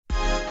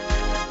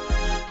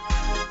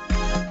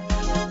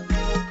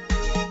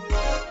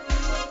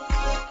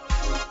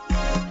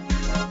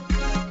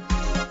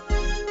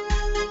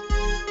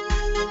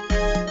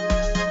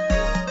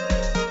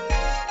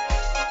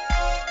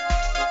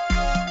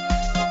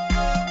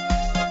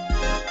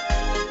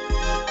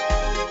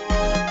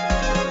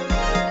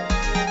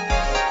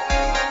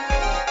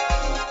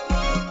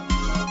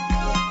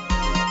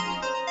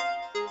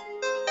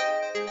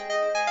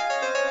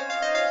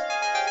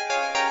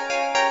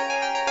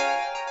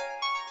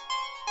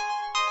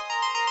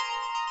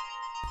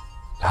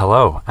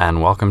Hello,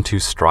 and welcome to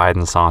Stride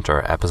and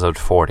Saunter, episode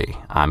 40.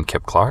 I'm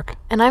Kip Clark.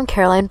 And I'm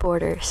Caroline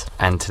Borders.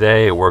 And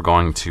today we're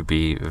going to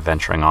be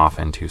venturing off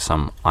into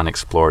some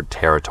unexplored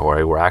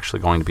territory. We're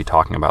actually going to be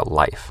talking about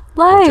life.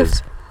 Which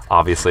is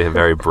obviously a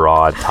very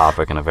broad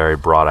topic and a very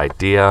broad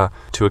idea.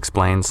 To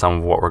explain some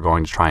of what we're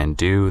going to try and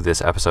do,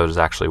 this episode is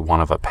actually one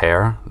of a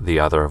pair, the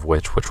other of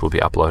which will be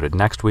uploaded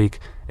next week,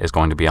 is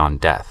going to be on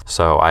death.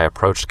 So I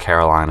approached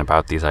Caroline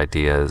about these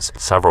ideas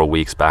several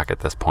weeks back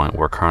at this point.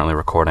 We're currently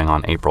recording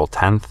on April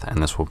 10th,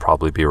 and this will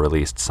probably be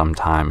released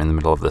sometime in the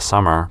middle of the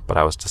summer, but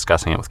I was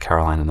discussing it with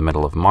Caroline in the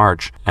middle of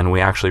March, and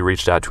we actually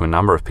reached out to a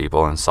number of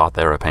people and sought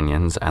their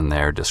opinions and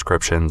their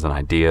descriptions and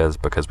ideas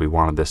because we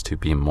wanted this to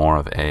be more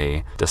of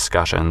a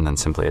discussion than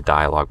simply a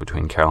dialogue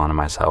between Caroline and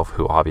myself,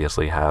 who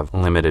obviously have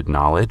limited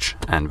knowledge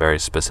and very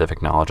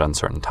specific knowledge on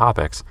certain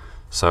topics.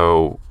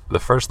 So the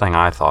first thing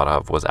I thought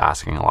of was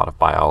asking a lot of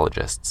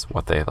biologists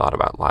what they thought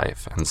about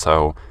life. And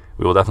so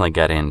we will definitely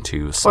get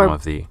into some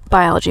of the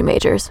biology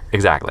majors.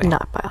 Exactly.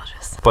 Not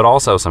biologists. But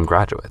also some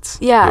graduates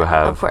who of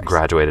have course.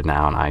 Graduated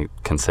now, and I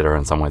consider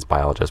in some ways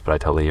biologists, but I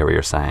totally hear what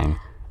you're saying.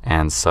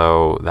 And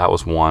so that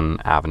was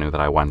one avenue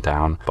that I went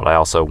down. But I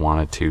also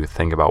wanted to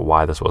think about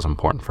why this was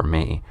important for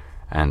me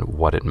and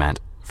what it meant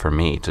for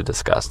me to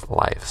discuss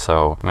life.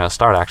 So I'm going to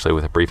start actually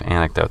with a brief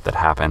anecdote that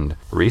happened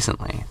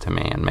recently to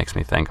me and makes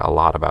me think a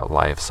lot about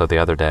life. So the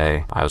other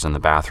day I was in the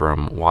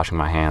bathroom washing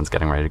my hands,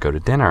 getting ready to go to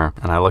dinner,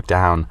 and I looked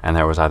down and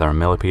there was either a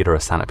millipede or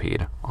a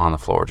centipede on the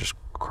floor just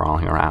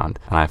crawling around.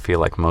 And I feel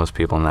like most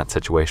people in that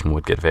situation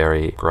would get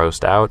very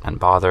grossed out and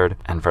bothered,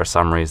 and for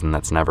some reason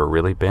that's never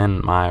really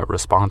been my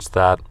response to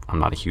that. I'm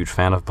not a huge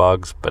fan of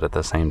bugs, but at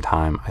the same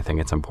time I think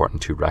it's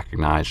important to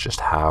recognize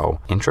just how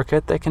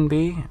intricate they can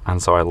be.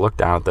 And so I looked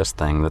down at this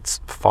thing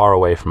that's far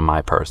away from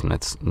my person.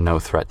 It's no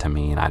threat to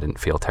me and I didn't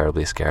feel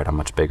terribly scared. I'm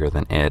much bigger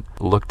than it.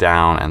 Looked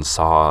down and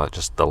saw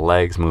just the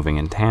legs moving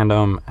in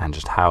tandem and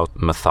just how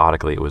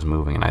methodically it was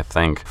moving. And I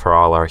think for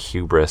all our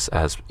hubris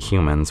as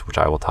humans, which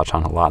I will touch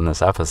on a lot in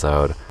this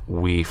episode,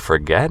 we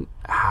forget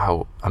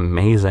how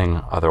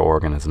amazing other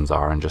organisms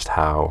are and just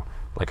how,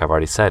 like I've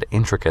already said,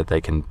 intricate they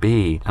can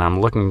be. And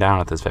I'm looking down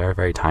at this very,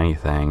 very tiny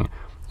thing,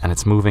 and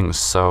it's moving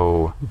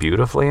so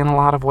beautifully in a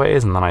lot of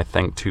ways. And then I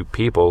think to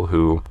people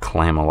who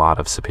claim a lot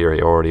of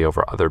superiority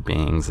over other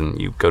beings, and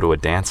you go to a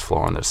dance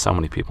floor and there's so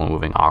many people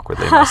moving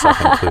awkwardly,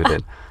 myself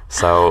included.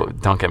 So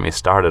don't get me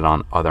started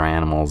on other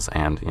animals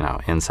and,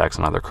 insects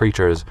and other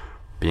creatures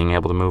being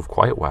able to move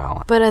quite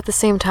well. But at the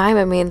same time,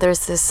 I mean,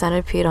 there's this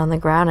centipede on the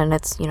ground and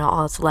it's,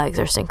 all its legs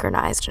are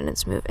synchronized and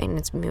it's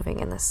moving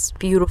in this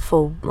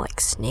beautiful,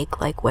 like,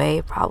 snake-like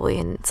way, probably.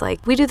 And it's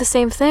like, we do the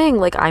same thing.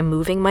 Like, I'm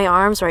moving my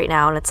arms right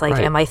now and it's like,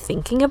 Am I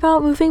thinking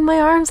about moving my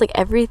arms? Like,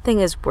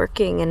 everything is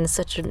working in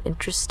such an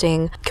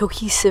interesting,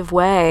 cohesive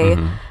way.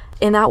 Mm-hmm.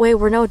 In that way,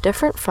 we're no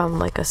different from,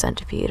 like, a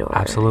centipede or...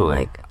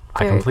 Absolutely.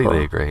 I completely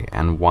cool. agree.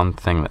 And one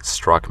thing that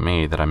struck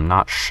me that I'm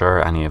not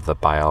sure any of the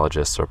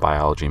biologists or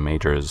biology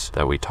majors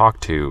that we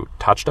talked to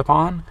touched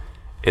upon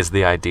is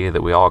the idea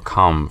that we all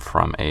come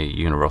from a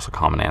universal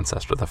common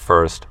ancestor, the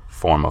first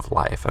form of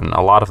life. And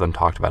a lot of them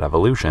talked about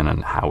evolution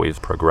and how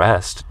we've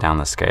progressed down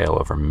the scale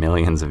over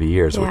millions of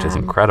years, which is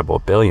incredible,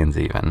 billions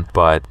even.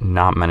 But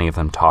not many of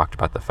them talked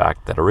about the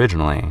fact that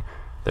originally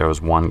there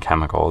was one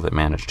chemical that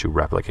managed to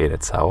replicate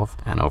itself,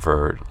 and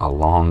over a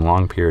long,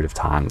 long period of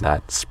time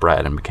that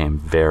spread and became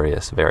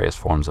various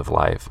forms of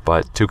life.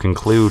 But to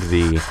conclude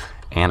the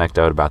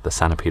anecdote about the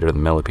centipede or the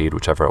millipede,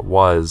 whichever it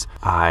was,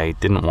 I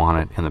didn't want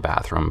it in the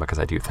bathroom because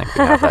I do think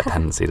we have that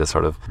tendency to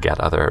sort of get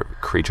other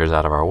creatures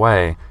out of our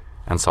way.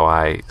 And so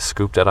I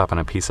scooped it up in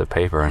a piece of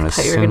paper. And I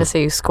thought you were going to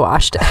say you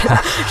squashed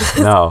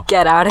it. No.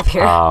 Get out of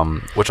here.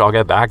 Which I'll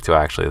get back to,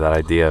 actually, that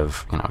idea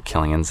of,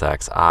 killing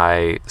insects.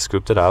 I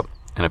scooped it up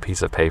in a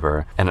piece of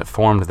paper, and it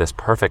formed this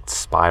perfect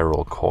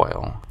spiral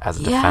coil as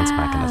a defense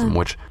mechanism,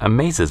 which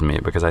amazes me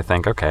because I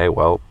think, okay,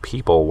 well,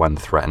 people, when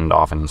threatened,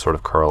 often sort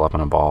of curl up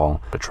in a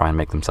ball to try and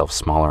make themselves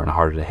smaller and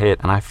harder to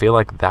hit. And I feel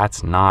like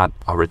that's not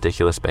a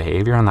ridiculous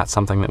behavior, and that's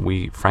something that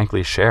we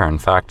frankly share. In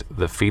fact,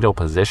 the fetal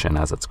position,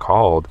 as it's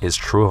called, is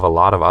true of a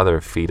lot of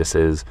other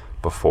fetuses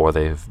before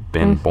they've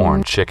been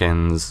born.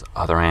 Chickens,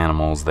 other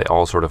animals, they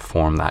all sort of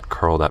form that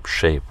curled up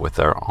shape with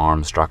their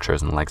arm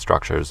structures and leg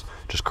structures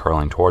just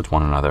curling towards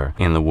one another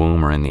in the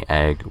womb or in the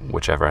egg,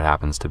 whichever it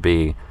happens to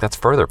be. That's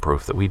further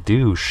proof that we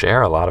do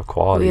share a lot of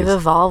qualities. We've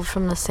evolved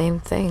from the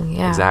same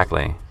thing,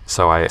 Exactly.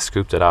 So I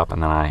scooped it up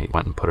and then I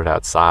went and put it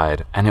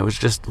outside, and it was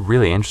just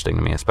really interesting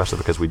to me, especially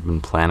because we'd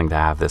been planning to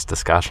have this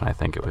discussion. I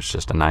think it was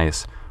just a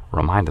nice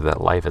reminder that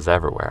life is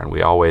everywhere, and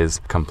we always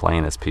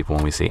complain as people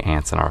when we see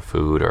ants in our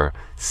food or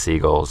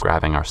seagulls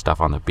grabbing our stuff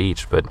on the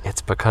beach, but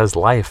it's because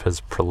life has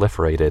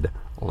proliferated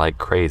like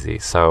crazy.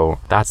 So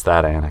that's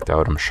that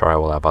anecdote. I'm sure I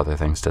will have other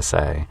things to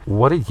say.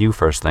 What did you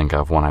first think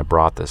of when I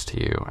brought this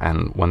to you?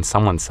 And when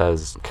someone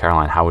says,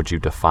 Caroline, how would you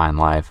define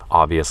life?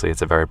 Obviously,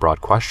 it's a very broad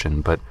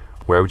question, but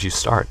where would you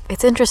start?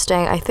 It's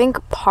interesting. I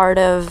think part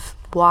of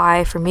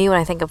why, for me, when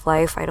I think of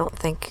life, I don't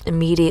think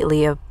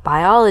immediately of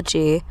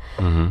biology,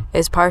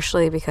 is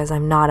partially because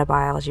I'm not a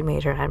biology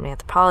major, I'm an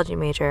anthropology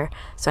major,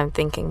 so I'm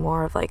thinking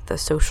more of like the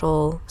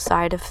social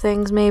side of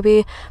things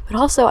maybe. But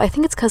also, I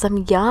think it's because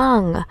I'm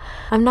young.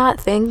 I'm not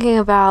thinking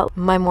about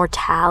my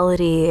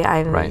mortality.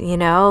 Right. You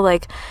know,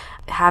 like,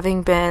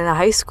 having been a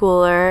high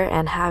schooler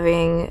and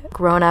having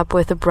grown up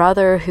with a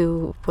brother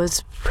who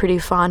was pretty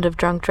fond of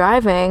drunk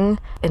driving,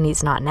 and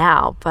he's not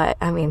now, but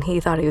I mean, he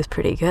thought he was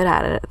pretty good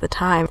at it at the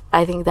time.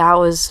 I think that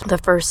was the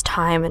first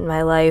time in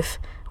my life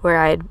where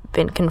I'd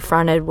been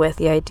confronted with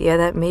the idea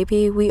that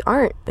maybe we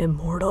aren't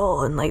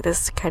immortal and like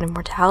this kind of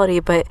mortality.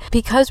 But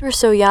because we're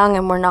so young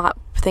and we're not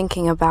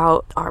thinking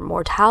about our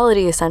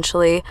mortality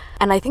essentially,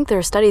 and I think there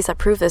are studies that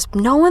prove this,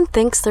 no one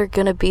thinks they're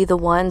gonna be the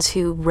ones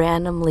who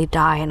randomly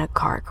die in a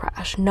car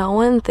crash. No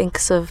one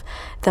thinks of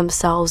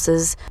themselves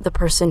as the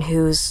person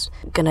who's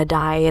gonna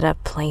die in a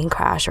plane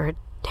crash or a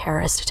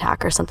terrorist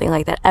attack or something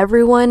like that.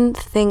 Everyone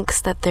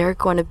thinks that they're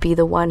going to be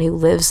the one who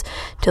lives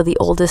till the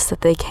oldest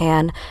that they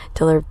can,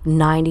 till they're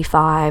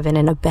 95 and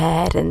in a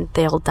bed, and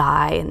they'll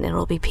die and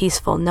it'll be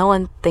peaceful. No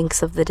one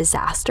thinks of the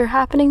disaster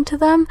happening to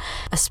them,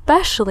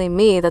 especially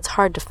me. That's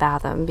hard to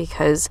fathom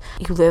because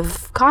you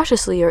live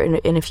cautiously,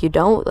 and if you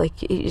don't,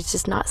 like, it's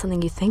just not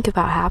something you think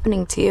about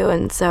happening to you.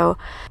 And so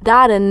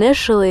that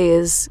initially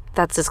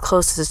that's as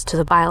close as to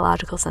the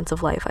biological sense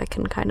of life I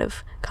can kind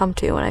of come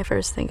to when I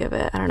first think of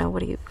it. I don't know,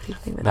 what do you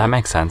think of that? That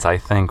makes sense. I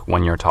think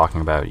when you're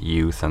talking about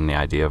youth and the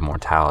idea of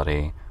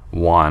mortality,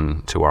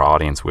 one, to our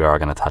audience, we are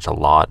going to touch a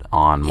lot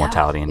on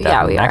mortality and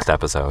death in the next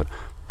episode,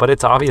 but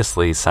it's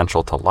obviously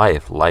central to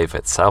life. Life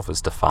itself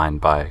is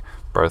defined by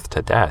birth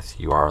to death.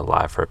 You are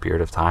alive for a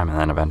period of time, and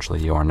then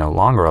eventually you are no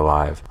longer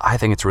alive. I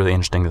think it's really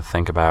interesting to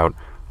think about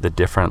the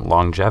different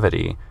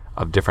longevity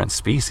of different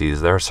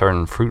species. There are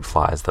certain fruit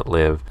flies that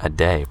live a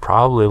day,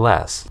 probably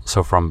less.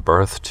 So from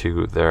birth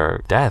to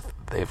their death,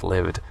 they've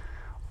lived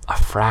a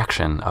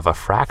fraction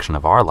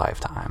of our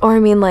lifetime. Or I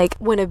mean, like,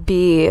 when a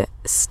bee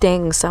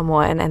stings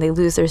someone and they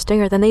lose their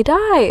stinger, then they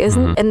die,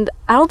 isn't? And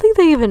I don't think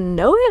they even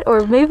know it,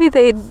 or maybe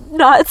they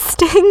not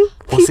sting.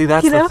 Well, see,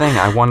 that's the thing.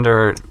 I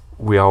wonder,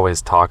 we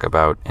always talk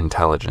about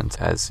intelligence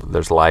as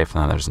there's life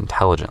and then there's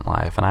intelligent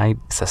life, and I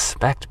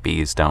suspect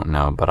bees don't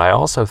know, but I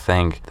also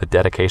think the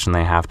dedication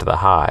they have to the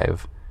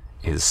hive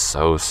is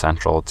so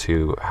central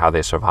to how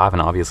they survive,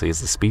 and obviously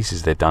as a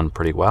species they've done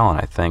pretty well, and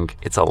I think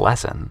it's a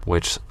lesson,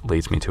 which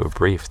leads me to a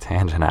brief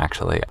tangent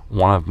actually.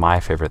 One of my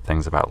favorite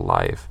things about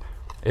life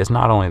is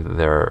not only that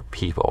there are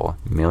people,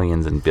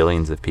 millions and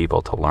billions of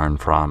people to learn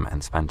from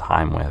and spend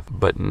time with,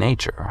 but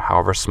nature,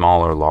 however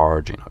small or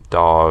large,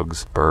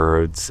 dogs,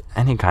 birds,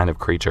 any kind of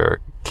creature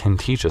can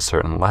teach a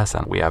certain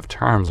lesson. We have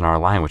terms in our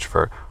language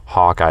for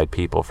hawk-eyed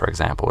people, for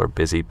example, or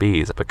busy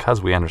bees, because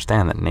we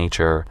understand that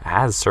nature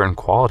has certain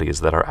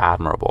qualities that are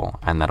admirable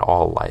and that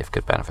all life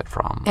could benefit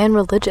from. And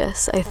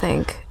religious, I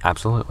think.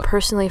 Absolutely.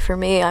 Personally, for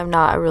me, I'm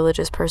not a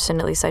religious person.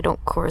 At least I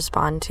don't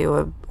correspond to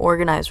an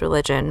organized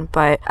religion.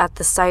 But at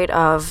the sight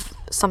of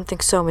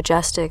something so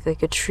majestic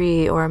like a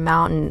tree or a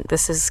mountain,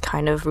 this is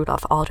kind of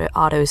Rudolf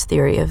Otto's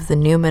theory of the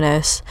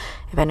numinous.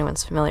 If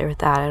anyone's familiar with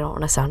that, I don't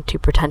want to sound too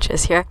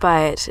pretentious here,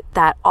 but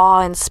that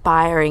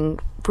awe-inspiring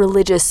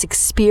religious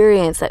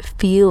experience, that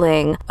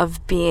feeling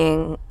of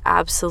being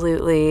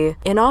absolutely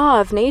in awe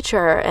of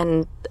nature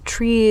and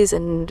trees,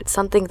 and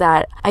something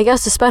that I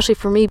guess, especially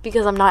for me,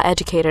 because I'm not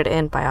educated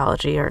in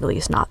biology, or at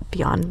least not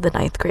beyond the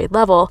 9th grade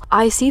level,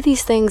 I see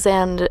these things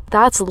and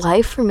that's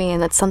life for me,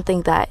 and that's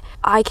something that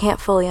I can't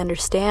fully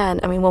understand.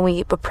 I mean, when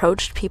we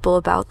approached people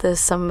about this,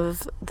 some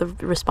of the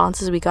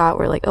responses we got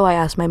were like, oh, I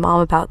asked my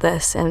mom about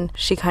this and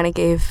she kind of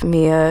gave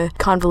me a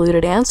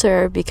convoluted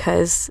answer,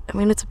 because I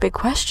mean, it's a big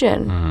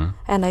question.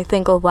 And I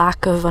think a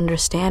lack of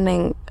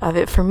understanding of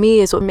it for me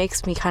is what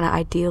makes me kind of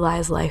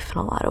idealize life in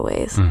a lot of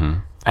ways.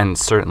 And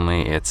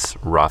certainly it's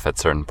rough at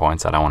certain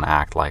points. I don't want to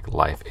act like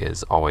life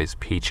is always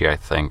peachy. I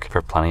think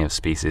for plenty of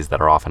species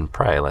that are often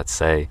prey, let's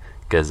say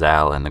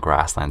gazelle in the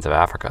grasslands of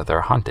Africa,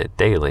 they're hunted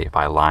daily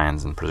by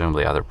lions and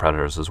presumably other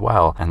predators as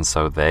well, and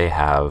so they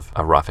have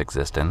a rough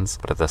existence.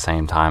 But at the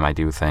same time, I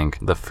do think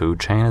the food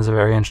chain is a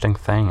very interesting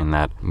thing, in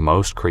that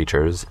most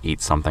creatures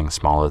eat something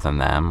smaller than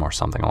them or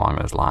something along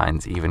those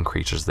lines. Even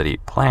creatures that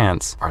eat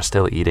plants are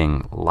still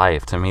eating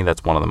life. To me,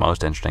 that's one of the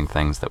most interesting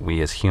things, that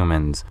we as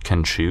humans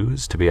can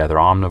choose to be either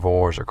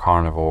omnivores or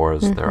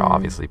carnivores. There are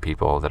obviously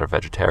people that are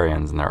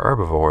vegetarians and they're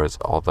herbivores.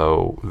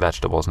 Although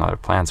vegetables and other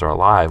plants are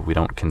alive, we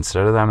don't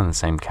consider them in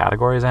the same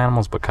category as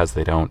animals because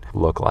they don't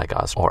look like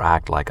us or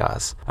act like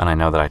us. And I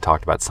know that I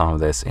talked about some of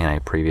this in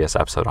a previous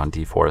episode on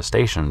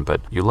deforestation,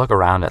 but you look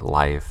around at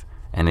life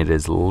and it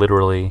is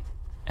literally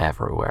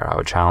everywhere. I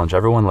would challenge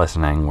everyone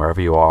listening, wherever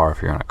you are,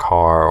 if you're in a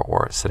car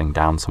or sitting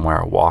down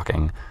somewhere or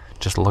walking,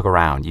 just look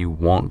around. You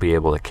won't be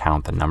able to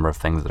count the number of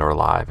things that are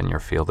alive in your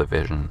field of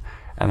vision.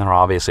 And there are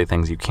obviously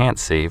things you can't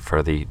see.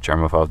 For the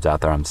germaphobes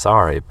out there, I'm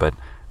sorry, but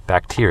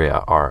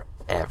bacteria are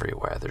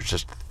everywhere. There's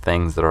just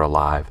things that are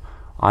alive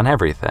on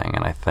everything.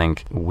 And I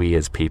think we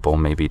as people,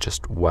 maybe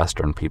just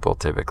Western people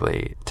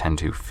typically, tend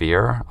to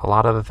fear a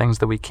lot of the things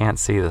that we can't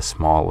see, the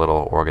small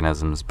little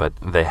organisms, but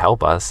they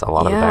help us. A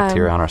lot of the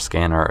bacteria on our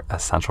skin are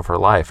essential for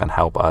life and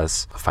help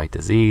us fight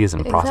disease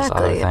and process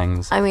other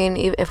things. I mean,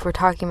 if we're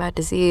talking about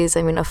disease,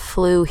 I mean, a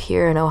flu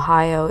here in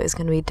Ohio is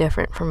going to be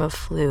different from a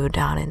flu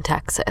down in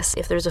Texas.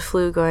 If there's a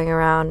flu going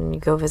around and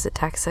you go visit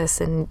Texas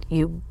and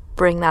you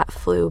bring that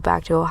flu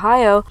back to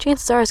Ohio,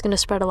 chances are it's going to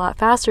spread a lot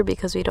faster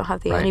because we don't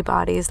have the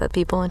antibodies that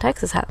people in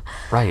Texas have.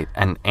 Right.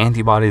 And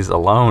antibodies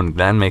alone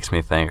then makes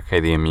me think, okay,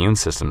 the immune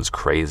system's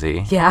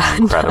crazy. Yeah.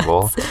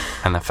 Incredible.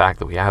 And the fact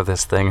that we have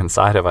this thing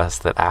inside of us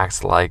that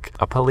acts like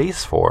a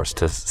police force,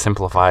 to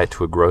simplify it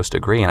to a gross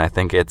degree. And I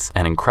think it's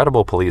an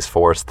incredible police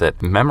force that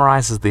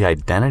memorizes the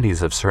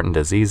identities of certain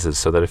diseases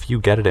so that if you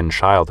get it in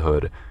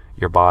childhood,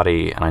 your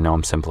body, and I know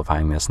I'm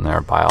simplifying this and there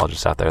are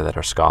biologists out there that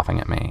are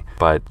scoffing at me,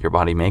 but your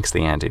body makes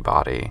the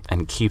antibody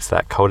and keeps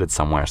that coded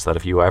somewhere so that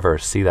if you ever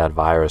see that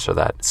virus or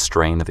that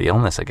strain of the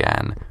illness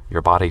again,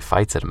 your body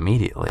fights it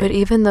immediately. But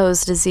even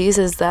those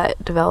diseases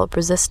that develop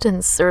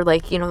resistance or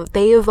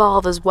they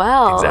evolve as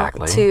well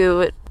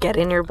to get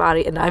in your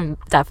body. And I'm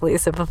definitely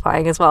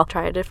simplifying as well.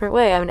 Try a different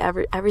way. I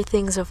mean,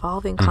 everything's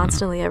evolving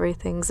constantly.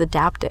 Everything's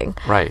adapting.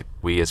 Right.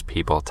 We as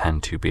people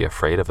tend to be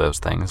afraid of those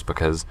things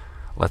because,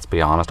 let's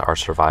be honest, our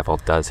survival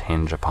does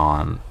hinge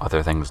upon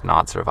other things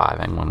not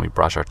surviving. When we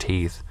brush our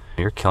teeth,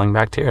 you're killing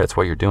bacteria. That's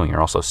what you're doing.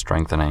 You're also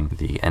strengthening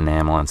the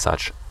enamel and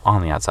such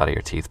on the outside of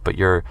your teeth, but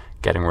you're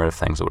getting rid of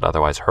things that would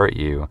otherwise hurt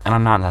you. And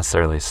I'm not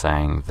necessarily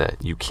saying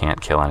that you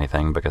can't kill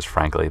anything because,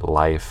 frankly,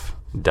 life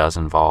does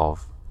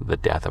involve the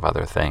death of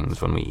other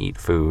things. When we eat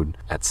food,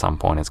 at some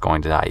point it's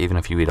going to die. Even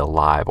if you eat a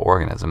live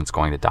organism, it's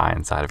going to die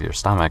inside of your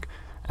stomach.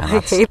 I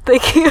hate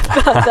thinking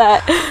about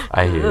that.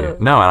 I hear you.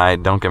 No, and I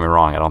don't get me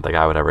wrong. I don't think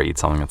I would ever eat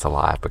something that's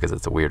alive because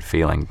it's a weird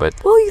feeling. But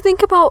you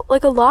think about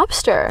like a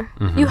lobster.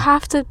 You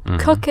have to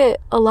cook it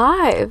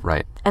alive,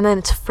 right? And then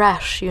it's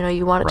fresh.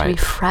 You want it to be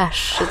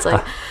fresh. It's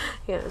like,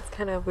 it's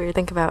kind of weird.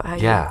 Think about how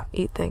you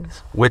eat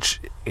things. Which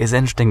is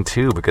interesting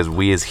too, because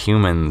we as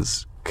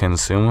humans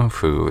consume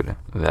food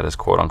that is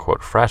quote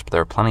unquote fresh, but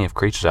there are plenty of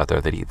creatures out there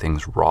that eat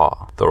things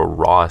raw, the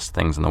rawest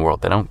things in the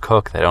world. They don't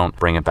cook, they don't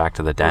bring it back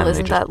to the den. Well,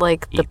 isn't that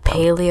like the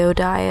paleo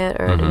diet,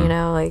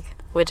 or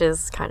which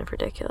is kind of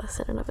ridiculous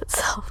in and of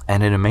itself.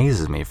 And it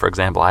amazes me. For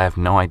example, I have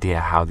no idea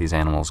how these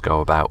animals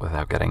go about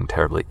without getting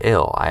terribly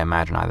ill. I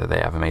imagine either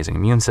they have amazing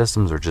immune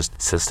systems or just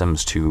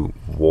systems to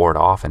ward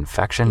off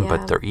infection,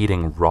 but they're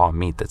eating raw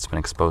meat that's been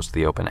exposed to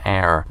the open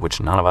air, which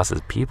none of us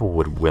as people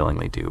would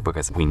willingly do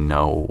because we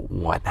know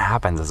what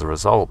happens as a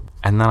result.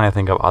 And then I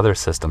think of other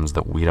systems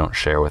that we don't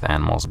share with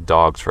animals.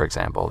 Dogs, for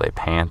example, they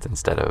pant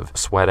instead of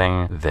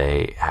sweating.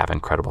 They have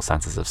incredible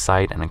senses of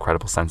sight and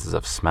incredible senses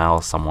of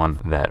smell. Someone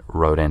that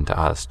wrote into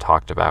us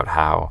talked about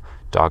how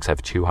dogs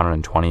have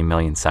 220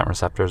 million scent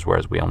receptors,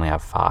 whereas we only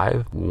have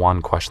 5.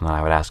 One question that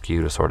I would ask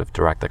you to sort of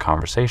direct the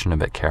conversation a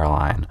bit,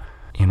 Caroline,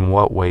 in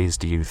what ways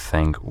do you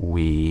think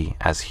we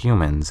as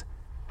humans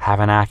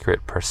have an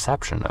accurate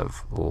perception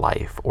of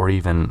life or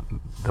even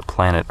the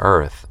planet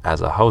Earth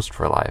as a host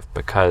for life?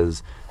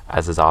 Because,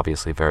 as is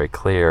obviously very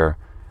clear,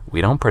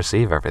 we don't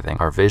perceive everything.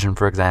 Our vision,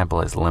 for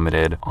example, is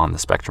limited on the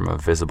spectrum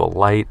of visible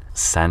light.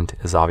 Scent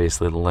is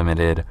obviously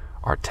limited.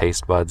 Our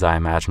taste buds, I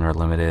imagine, are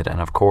limited.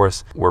 And of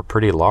course, we're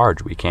pretty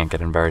large. We can't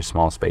get in very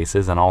small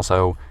spaces. And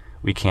also,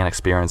 we can't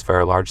experience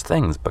very large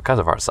things because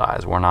of our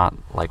size. We're not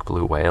like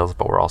blue whales,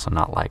 but we're also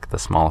not like the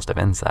smallest of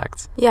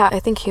insects. Yeah, I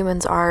think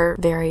humans are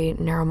very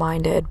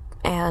narrow-minded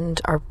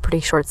and are pretty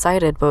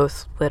short-sighted,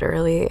 both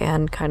literally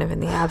and kind of in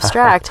the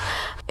abstract.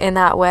 In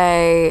that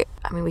way,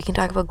 I mean, we can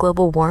talk about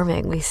global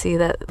warming. We see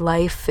that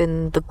life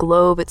in the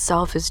globe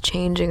itself is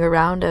changing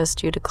around us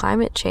due to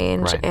climate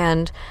change,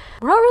 and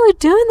we're not really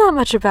doing that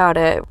much about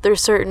it.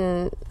 There's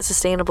certain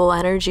sustainable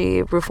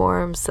energy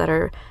reforms that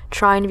are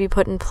trying to be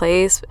put in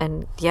place,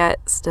 and yet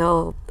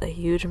still a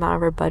huge amount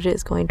of our budget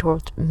is going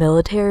towards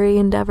military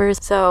endeavors.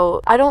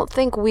 So I don't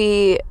think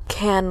we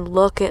can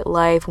look at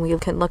life and we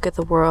can look at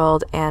the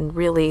world and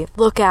really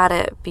look at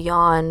it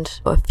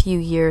beyond a few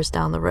years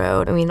down the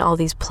road. I mean, all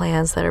these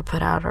plans that are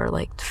put out are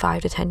like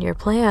 5 to 10 year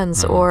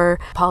plans, or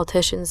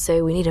politicians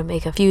say we need to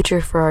make a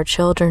future for our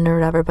children or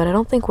whatever, but I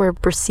don't think we're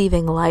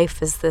perceiving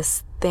life as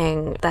this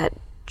thing that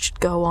should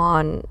go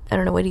on. I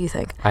don't know, what do you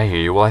think? I hear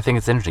you. Well, I think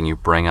it's interesting you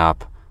bring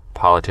up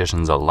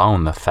politicians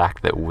alone. The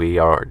fact that we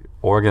are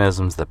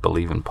organisms that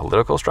believe in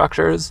political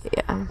structures,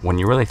 when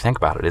you really think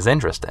about it, is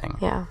interesting.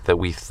 That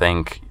we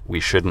think we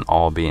shouldn't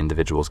all be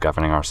individuals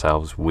governing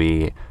ourselves.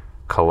 We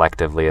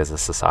collectively as a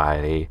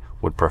society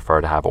would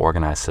prefer to have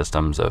organized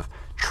systems of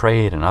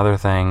trade and other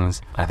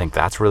things. I think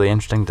that's really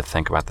interesting to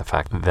think about the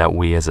fact that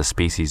we as a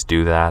species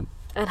do that.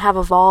 And have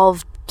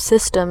evolved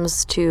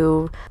systems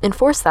to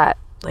enforce that.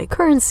 Like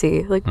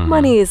currency, like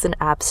money is an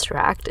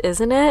abstract,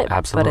 isn't it?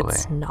 Absolutely. But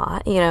it's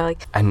not,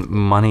 And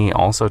money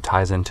also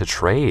ties into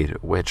trade,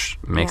 which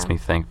makes me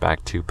think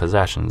back to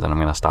possessions. And I'm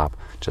going to stop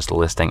just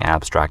listing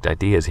abstract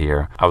ideas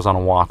here. I was on a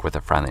walk with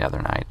a friend the other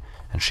night,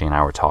 and she and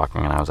I were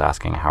talking, and I was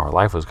asking how her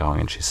life was going,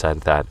 and she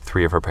said that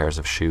 3 of her pairs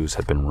of shoes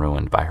had been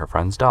ruined by her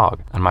friend's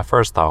dog. And my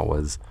first thought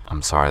was,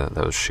 I'm sorry that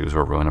those shoes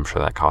were ruined. I'm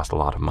sure that cost a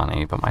lot of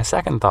money. But my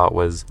second thought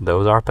was,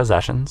 those are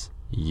possessions.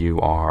 You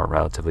are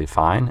relatively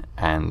fine,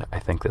 and I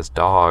think this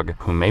dog,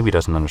 who maybe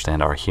doesn't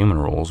understand our human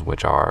rules,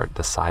 which are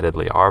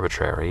decidedly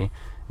arbitrary,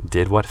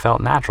 did what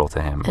felt natural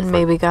to him. And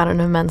maybe got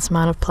an immense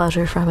amount of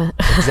pleasure from it.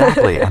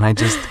 Exactly. And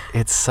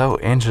it's so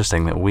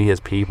interesting that we as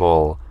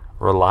people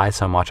rely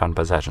so much on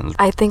possessions.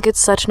 I think it's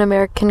such an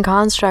American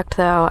construct,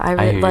 though.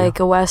 Like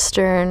a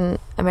Western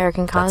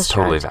American construct. That's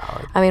totally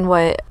valid. I mean,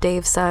 what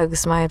Dave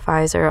Suggs, my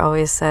advisor,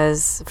 always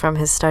says from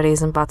his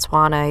studies in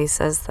Botswana, he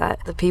says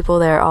that the people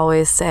there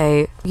always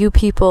say, you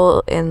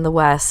people in the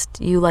West,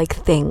 you like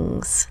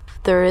things.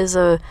 There is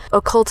a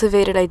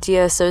cultivated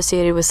idea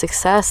associated with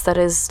success that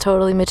is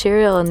totally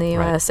material in the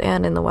U.S.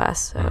 and in the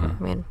West. So,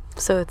 I mean,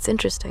 so it's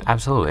interesting.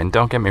 Absolutely. And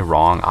don't get me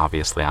wrong,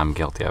 obviously I'm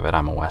guilty of it.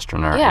 I'm a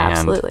Westerner. Yeah, and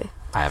absolutely.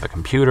 I have a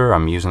computer.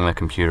 I'm using the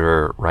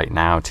computer right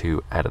now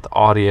to edit the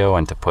audio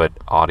and to put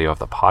audio of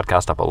the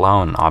podcast up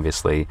alone. And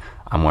obviously,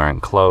 I'm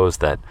wearing clothes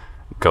that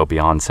go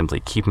beyond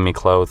simply keeping me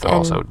clothed. They're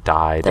also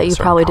dyed that you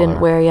probably didn't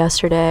wear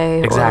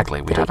yesterday.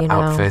 Exactly. We had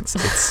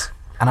outfits.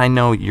 And I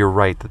know you're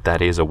right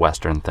that is a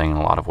Western thing in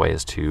a lot of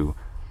ways to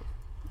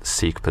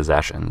seek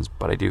possessions.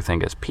 But I do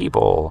think as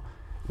people,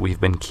 we've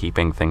been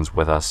keeping things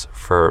with us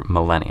for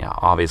millennia.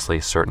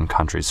 Obviously, certain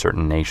countries,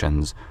 certain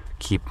nations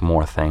keep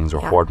more things or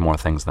hoard more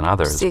things than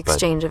others. The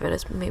exchange of it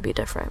is maybe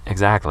different.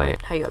 Exactly.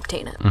 How you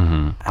obtain it.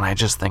 And I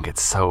just think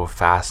it's so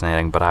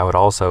fascinating. But I would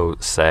also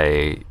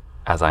say,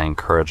 as I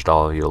encouraged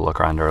all of you to look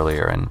around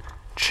earlier and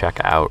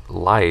check out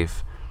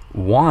life,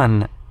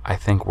 one, I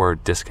think we're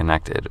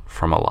disconnected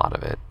from a lot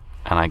of it.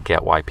 And I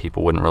get why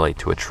people wouldn't relate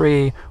to a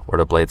tree or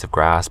to blades of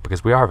grass,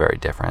 because we are very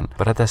different.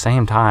 But at the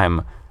same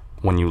time,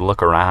 when you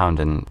look around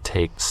and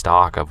take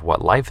stock of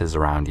what life is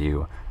around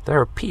you,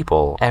 there are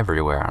people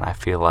everywhere. And I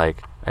feel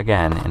like,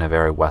 again, in a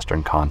very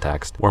Western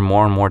context, we're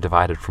more and more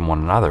divided from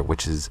one another,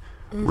 which is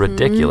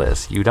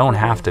ridiculous. You don't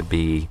have to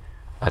be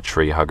a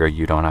tree hugger.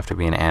 You don't have to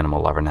be an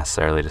animal lover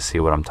necessarily to see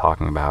what I'm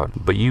talking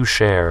about. But you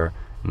share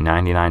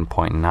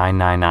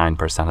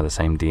 99.999% of the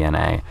same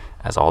DNA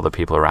as all the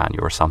people around you,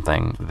 or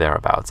something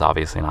thereabouts.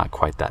 Obviously not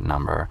quite that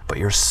number, but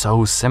you're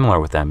so similar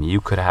with them.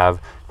 You could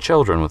have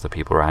children with the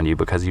people around you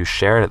because you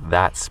share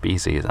that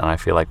species. And I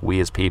feel like we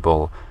as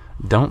people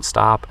don't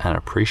stop and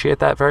appreciate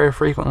that very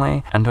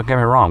frequently. And don't get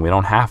me wrong, we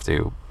don't have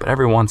to, but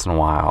every once in a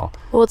while.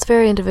 Well, it's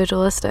very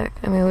individualistic.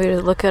 I mean, we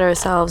look at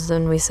ourselves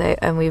and we say,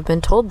 and we've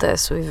been told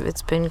this,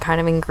 it's been kind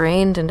of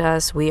ingrained into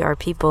us, we are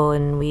people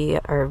and we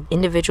are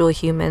individual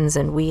humans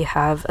and we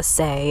have a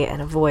say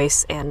and a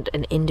voice and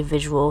an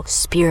individual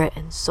spirit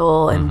and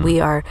soul, and we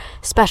are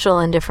special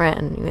and different,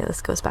 and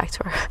this goes back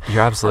to our...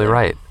 You're absolutely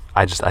right.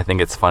 I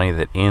think it's funny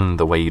that in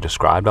the way you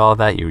described all of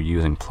that, you're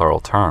using plural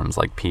terms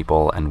like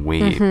people and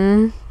we,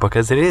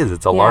 because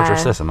it's a larger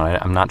system.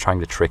 I'm not trying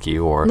to trick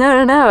you or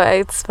no,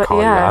 call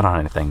you out on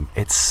anything.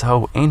 It's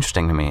so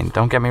interesting to me. And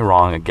don't get me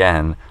wrong,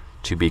 again,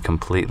 to be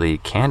completely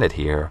candid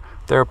here,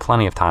 there are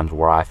plenty of times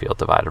where I feel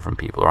divided from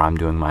people, or I'm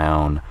doing my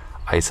own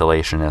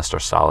isolationist or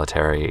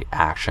solitary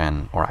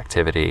action or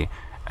activity,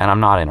 and I'm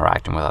not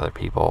interacting with other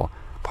people.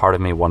 Part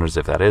of me wonders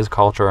if that is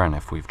culture and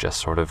if we've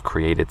just sort of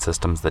created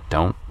systems that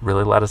don't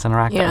really let us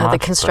interact that much. The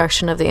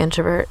construction of the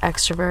introvert,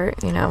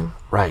 extrovert,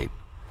 Right.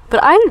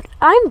 But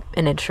I'm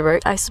an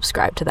introvert. I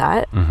subscribe to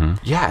that.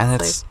 Yeah,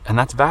 and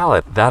that's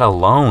valid. That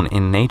alone,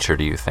 in nature,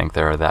 do you think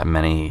there are that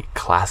many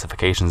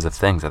classifications of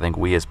things? I think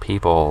we as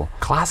people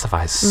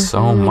classify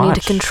so much. We need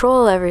to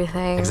control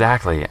everything.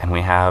 Exactly. And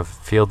we have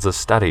fields of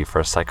study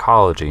for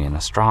psychology and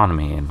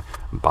astronomy and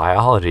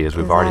biology, as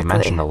we've already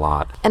mentioned a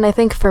lot. And I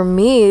think for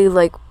me,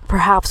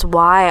 perhaps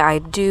why I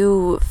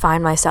do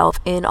find myself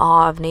in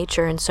awe of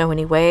nature in so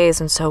many ways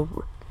and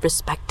so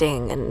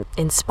respecting and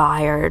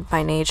inspired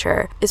by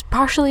nature is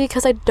partially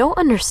because I don't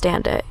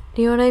understand it.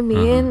 You know what I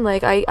mean?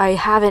 I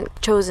haven't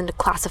chosen to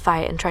classify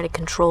it and try to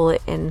control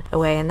it in a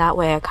way, and that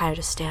way I kind of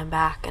just stand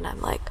back and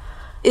I'm like,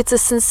 it's a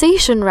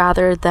sensation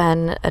rather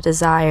than a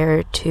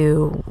desire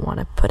to want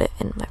to put it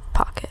in my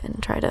pocket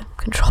and try to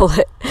control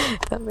it,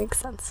 if that makes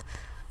sense.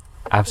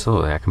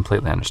 Absolutely, I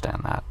completely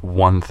understand that.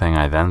 One thing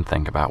I then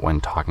think about when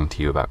talking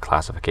to you about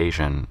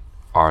classification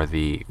are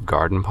the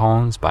garden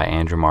poems by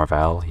Andrew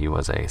Marvell. He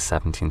was a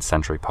 17th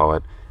century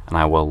poet, and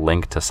I will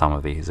link to some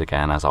of these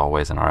again, as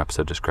always, in our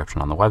episode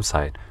description on the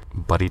website.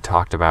 But he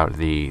talked about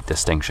the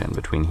distinction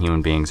between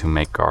human beings who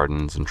make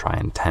gardens and try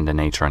and tend to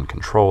nature and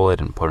control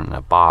it and put it in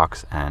a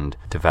box and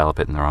develop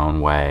it in their own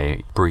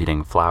way,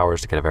 breeding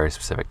flowers to get a very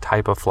specific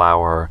type of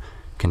flower,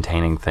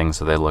 containing things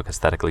so they look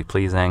aesthetically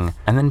pleasing,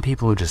 and then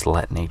people who just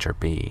let nature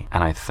be.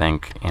 And I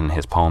think in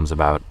his poems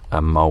about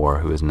a mower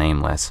who is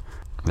nameless,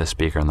 the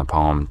speaker in the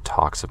poem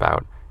talks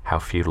about how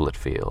futile it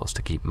feels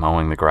to keep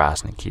mowing the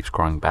grass and it keeps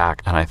growing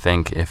back. And I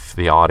think if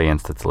the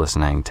audience that's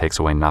listening takes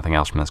away nothing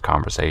else from this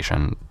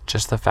conversation,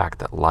 just the fact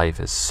that life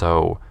is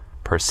so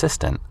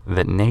persistent,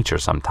 that nature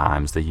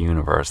sometimes, the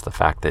universe, the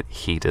fact that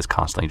heat is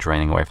constantly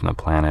draining away from the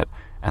planet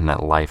and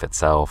that life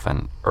itself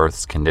and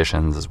Earth's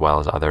conditions, as well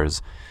as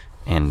others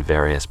in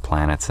various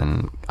planets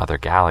and other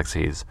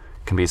galaxies,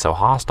 can be so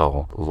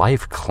hostile,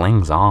 life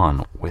clings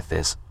on with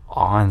this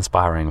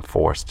awe-inspiring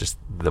force. Just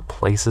the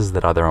places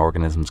that other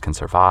organisms can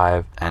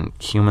survive, and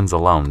humans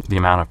alone, the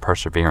amount of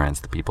perseverance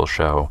that people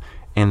show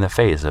in the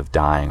face of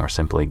dying or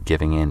simply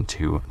giving in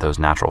to those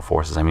natural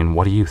forces. I mean,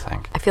 what do you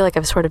think? I feel like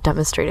I've sort of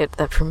demonstrated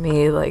that for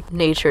me, like,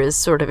 nature is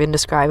sort of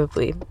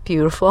indescribably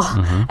beautiful.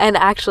 And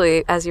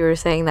actually, as you were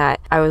saying that,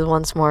 I was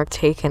once more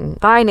taken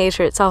by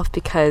nature itself,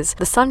 because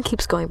the sun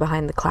keeps going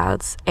behind the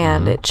clouds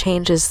and it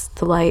changes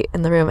the light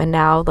in the room, and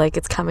now, like,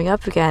 it's coming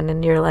up again,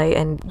 and your light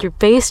and your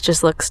base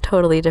just looks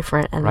totally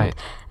different. And Right.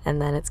 And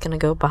then it's going to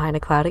go behind a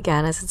cloud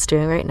again, as it's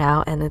doing right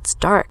now, and it's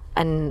dark.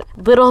 And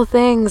little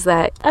things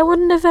that I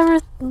wouldn't have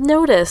ever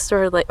noticed,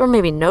 or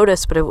maybe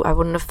noticed, but I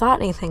wouldn't have thought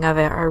anything of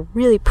it, are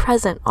really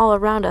present all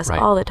around us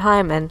all the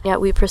time, and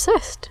yet we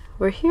persist.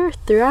 We're here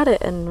throughout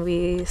it, and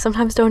we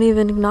sometimes don't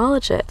even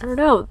acknowledge it. I don't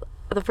know.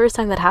 The first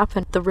time that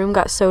happened, the room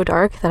got so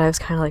dark that I was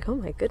kind of like, oh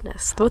my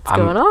goodness, what's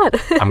going on?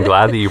 I'm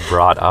glad that you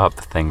brought up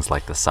things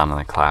like the sun and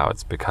the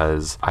clouds,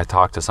 because I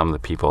talked to some of the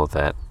people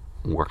that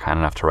were kind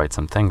enough to write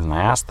some things, and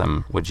I asked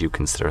them, would you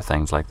consider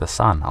things like the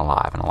sun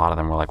alive? And a lot of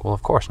them were like, well,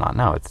 of course not.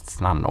 No,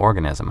 it's not an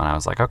organism. And I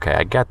was like, okay,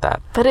 I get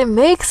that. But it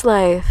makes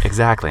life.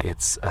 Exactly.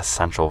 It's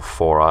essential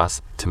for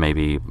us to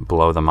maybe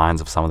blow the minds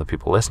of some of the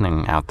people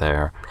listening out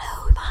there.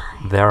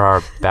 There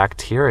are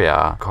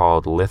bacteria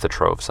called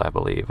lithotrophs, I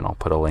believe, and I'll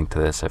put a link to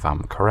this if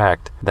I'm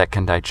correct, that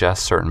can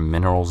digest certain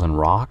minerals in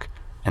rock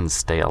and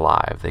stay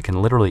alive. They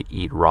can literally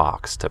eat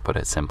rocks, to put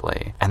it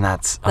simply. And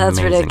that's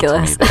amazing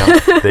ridiculous.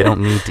 to me. They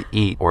don't need to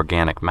eat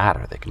organic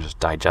matter. They can just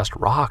digest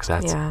rocks.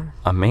 That's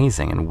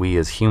amazing. And we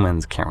as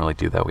humans can't really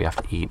do that. We have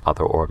to eat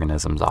other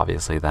organisms,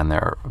 obviously. Then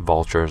there are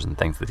vultures and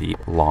things that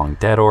eat long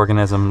dead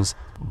organisms.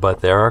 But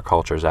there are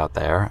cultures out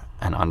there,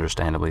 and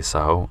understandably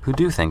so, who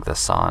do think the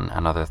sun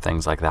and other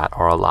things like that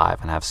are alive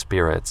and have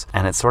spirits.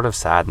 And it sort of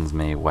saddens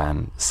me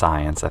when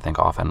science, I think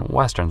often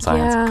Western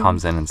science,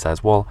 comes in and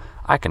says, well,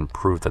 I can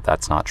prove that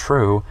that's not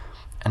true.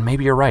 And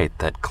maybe you're right,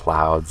 that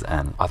clouds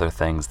and other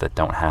things that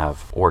don't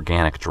have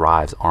organic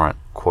drives aren't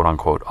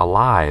quote-unquote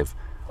alive,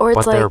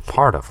 but they're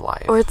part of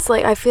life. Or it's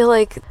like, I feel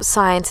like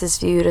science is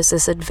viewed as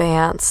this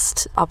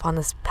advanced, up on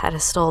this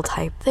pedestal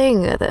type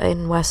thing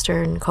in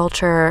Western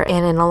culture.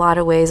 And in a lot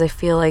of ways, I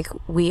feel like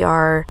we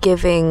are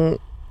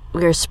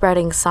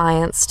spreading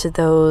science to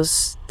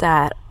those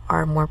that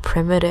are more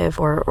primitive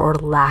or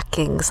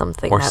lacking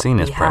something. Or seen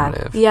as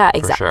primitive. Yeah,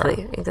 exactly.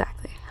 For sure. Exactly.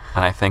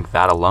 And I think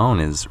that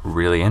alone is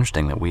really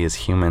interesting, that we as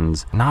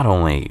humans, not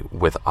only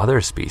with other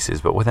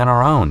species, but within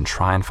our own,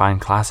 try and find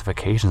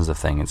classifications of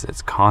things.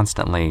 It's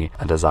constantly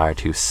a desire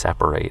to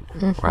separate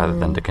rather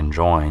than to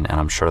conjoin. And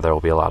I'm sure there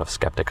will be a lot of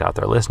skeptics out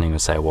there listening who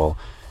say, well,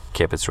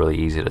 Kip, it's really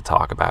easy to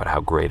talk about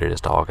how great it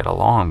is to all get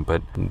along,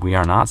 but we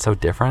are not so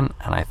different.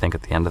 And I think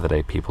at the end of the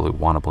day, people who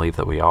want to believe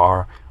that we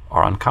are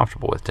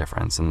uncomfortable with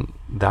difference, and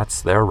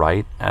that's their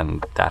right,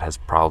 and that has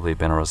probably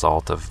been a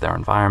result of their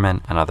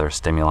environment and other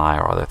stimuli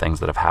or other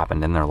things that have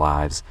happened in their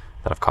lives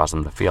that have caused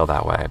them to feel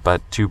that way.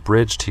 But to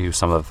bridge to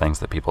some of the things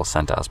that people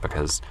sent us,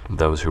 because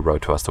those who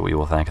wrote to us that we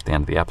will thank at the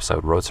end of the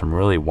episode wrote some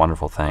really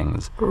wonderful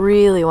things.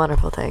 Really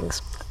wonderful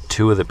things.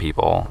 Two of the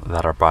people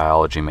that are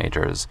biology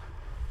majors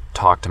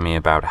talked to me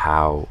about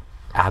how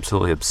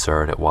absolutely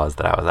absurd it was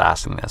that I was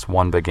asking this.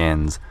 One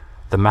begins,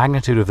 the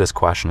magnitude of this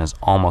question is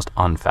almost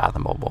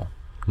unfathomable.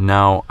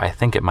 No, I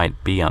think it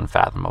might be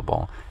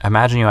unfathomable.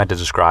 Imagine you had to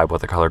describe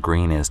what the color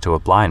green is to a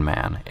blind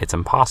man. It's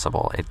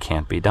impossible. It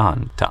can't be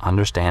done. To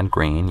understand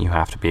green, you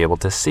have to be able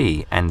to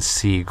see, and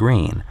see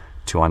green.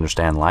 To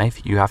understand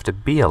life, you have to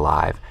be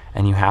alive,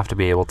 and you have to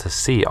be able to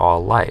see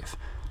all life.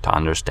 To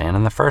understand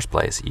in the first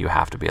place, you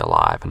have to be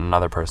alive. And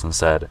another person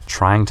said,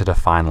 trying to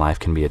define life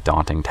can be a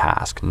daunting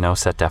task. No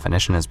set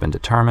definition has been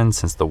determined,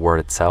 since the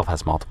word itself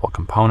has multiple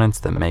components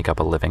that make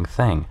up a living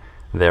thing.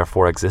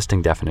 Therefore,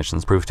 existing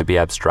definitions prove to be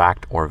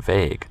abstract or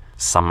vague.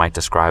 Some might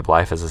describe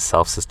life as a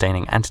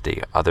self-sustaining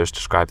entity. Others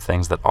describe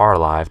things that are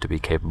alive to be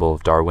capable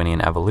of Darwinian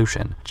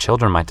evolution.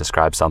 Children might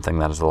describe something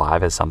that is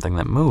alive as something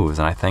that moves.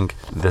 And I think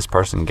this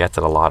person gets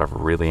at a lot of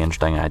really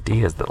interesting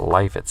ideas, that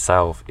life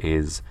itself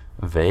is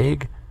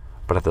vague,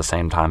 but at the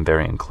same time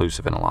very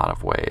inclusive in a lot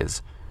of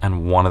ways.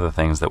 And one of the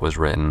things that was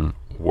written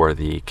were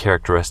the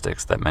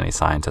characteristics that many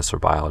scientists or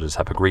biologists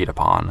have agreed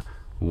upon.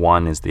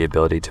 One is the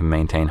ability to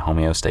maintain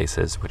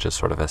homeostasis, which is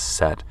sort of a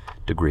set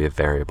degree of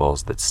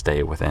variables that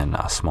stay within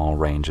a small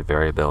range of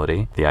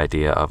variability. The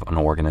idea of an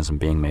organism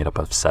being made up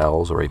of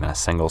cells or even a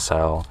single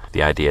cell.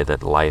 The idea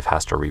that life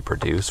has to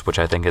reproduce, which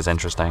I think is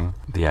interesting.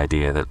 The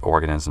idea that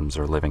organisms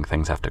or living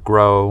things have to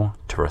grow,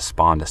 to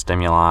respond to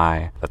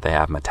stimuli, that they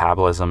have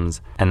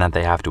metabolisms, and that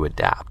they have to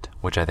adapt,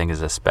 which I think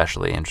is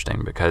especially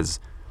interesting because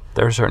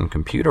there are certain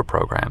computer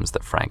programs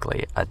that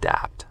frankly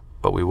adapt,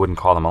 but we wouldn't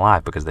call them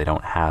alive because they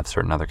don't have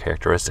certain other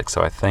characteristics.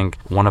 So I think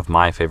one of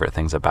my favorite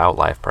things about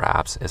life,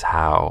 perhaps, is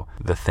how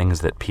the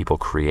things that people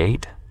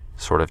create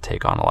sort of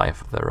take on a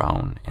life of their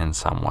own in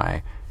some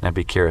way. And I'd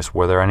be curious,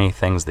 were there any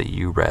things that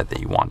you read that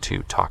you want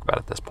to talk about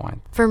at this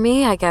point? For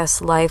me, I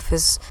guess life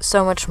is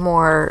so much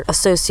more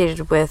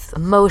associated with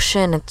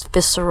emotion. It's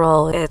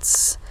visceral.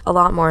 It's a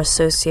lot more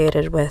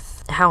associated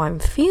with how I'm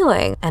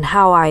feeling and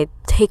how I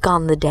take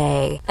on the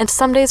day. And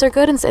some days are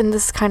good, and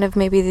this is kind of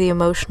maybe the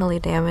emotionally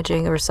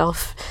damaging or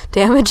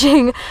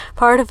self-damaging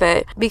part of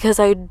it, because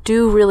I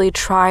do really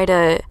try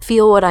to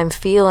feel what I'm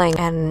feeling,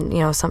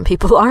 and some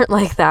people aren't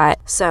like that.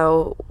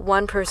 So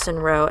one person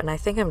wrote, and I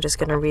think I'm just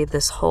going to read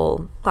this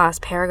whole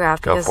last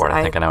paragraph. Go for it.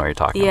 I think I know what you're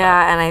talking about.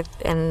 Yeah,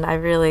 and I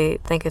really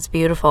think it's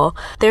beautiful.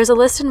 There's a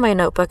list in my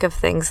notebook of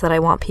things that I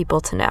want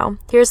people to know.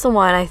 Here's the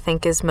one I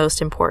think is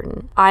most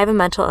important. I have a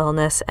mental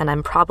illness, and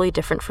I'm probably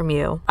different from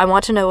you. I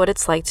want to know what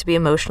it's like to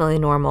be emotionally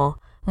normal.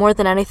 More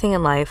than anything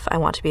in life, I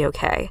want to be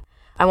okay.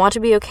 I want to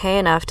be okay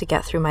enough to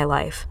get through my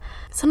life.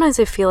 Sometimes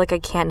I feel like I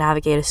can't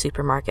navigate a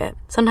supermarket.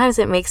 Sometimes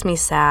it makes me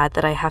sad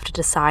that I have to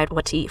decide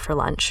what to eat for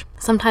lunch.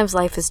 Sometimes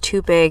life is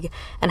too big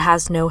and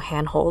has no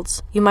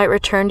handholds. You might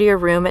return to your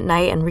room at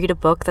night and read a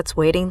book that's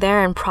waiting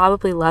there and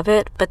probably love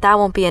it, but that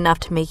won't be enough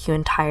to make you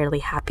entirely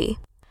happy.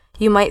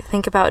 You might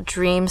think about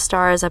dream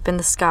stars up in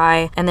the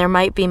sky, and there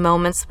might be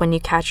moments when you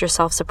catch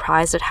yourself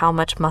surprised at how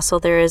much muscle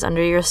there is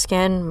under your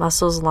skin,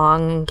 muscles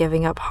long and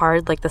giving up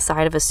hard like the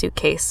side of a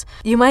suitcase.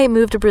 You might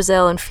move to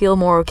Brazil and feel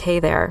more okay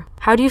there.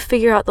 How do you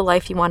figure out the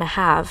life you want to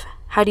have?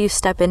 How do you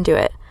step into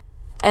it?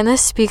 And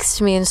this speaks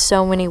to me in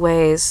so many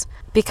ways,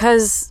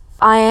 because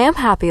I am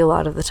happy a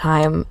lot of the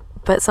time,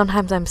 but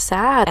sometimes I'm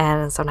sad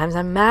and sometimes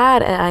I'm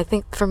mad. And I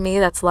think for me,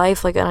 that's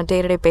life, like on a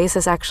day-to-day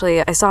basis.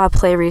 Actually, I saw a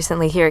play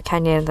recently here at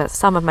Kenyon that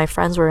some of my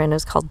friends were in. It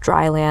was called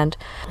Dryland.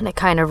 And it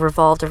kind of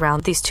revolved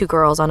around these two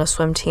girls on a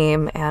swim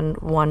team, and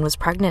one was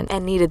pregnant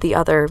and needed the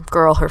other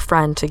girl, her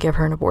friend, to give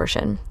her an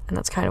abortion. And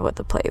that's kind of what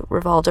the play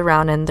revolved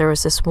around. And there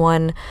was this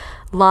one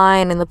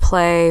line in the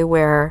play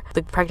where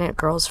the pregnant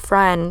girl's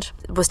friend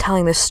was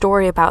telling this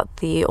story about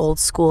the old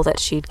school that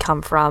she'd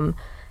come from,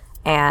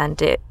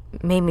 and it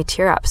made me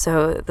tear up.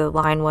 So the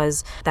line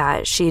was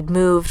that she'd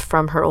moved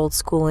from her old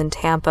school in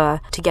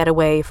Tampa to get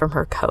away from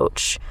her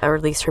coach, or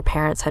at least her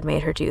parents had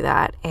made her do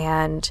that.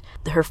 And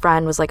her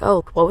friend was like,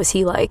 "Oh, what was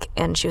he like?"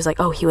 And she was like,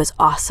 "Oh, he was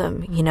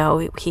awesome.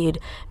 He'd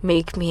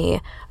make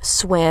me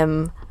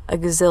swim a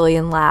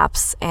gazillion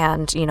laps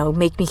and,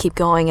 make me keep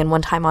going. And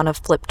one time on a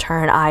flip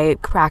turn, I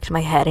cracked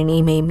my head and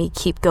he made me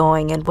keep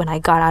going. And when I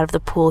got out of the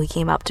pool, he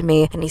came up to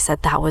me and he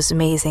said, 'That was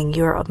amazing.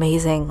 You're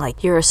amazing.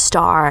 Like, you're a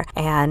star.'"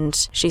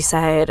 And she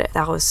said,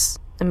 "That was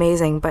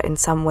amazing, but in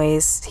some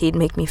ways, he'd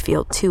make me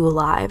feel too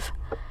alive."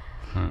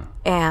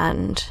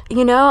 And,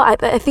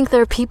 I think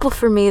there are people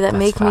for me that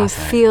make me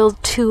feel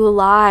too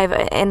alive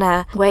in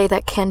a way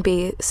that can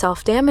be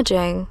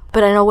self-damaging.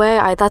 But in a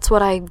way, that's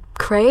what I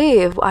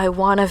crave. I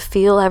want to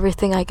feel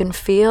everything I can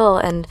feel.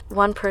 And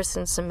one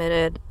person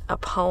submitted a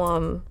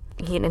poem,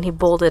 and he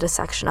bolded a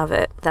section of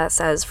it that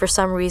says, "For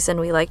some reason,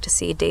 we like to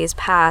see days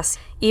pass,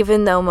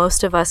 even though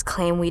most of us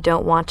claim we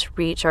don't want to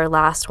reach our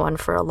last one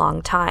for a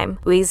long time.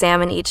 We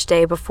examine each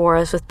day before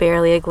us with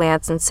barely a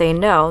glance and say,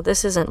 'No,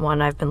 this isn't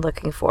one I've been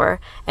looking for,'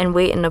 and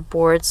wait in a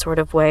bored sort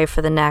of way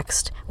for the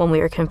next when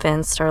we are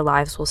convinced our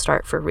lives will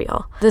start for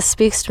real." This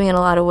speaks to me in a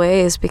lot of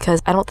ways,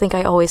 because I don't think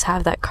I always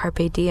have that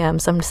carpe diem.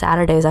 Some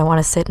Saturdays I want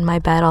to sit in my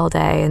bed all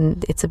day,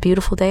 and it's a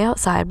beautiful day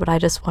outside, but I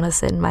just want to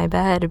sit in my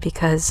bed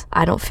because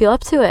I don't feel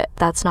up to it.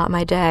 That's not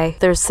my day.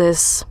 There's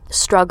this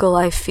struggle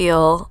I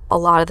feel a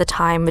lot of the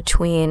time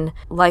between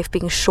life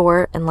being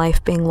short and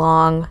life being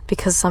long,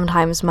 because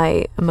sometimes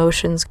my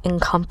emotions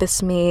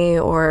encompass me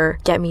or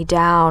get me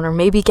down or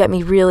maybe get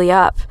me really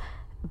up.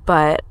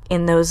 But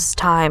in those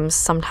times,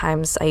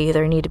 sometimes I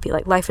either need to be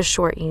like, life is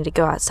short, you need to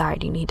go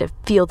outside, you need to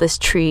feel this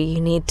tree,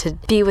 you need to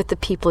be with the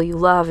people you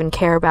love and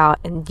care about,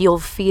 and you'll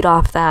feed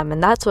off them.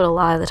 And that's what a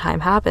lot of the time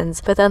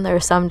happens. But then there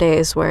are some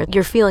days where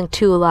you're feeling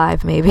too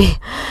alive, maybe,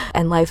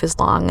 and life is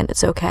long and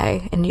it's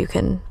okay, and you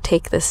can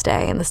take this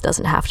day, and this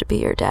doesn't have to be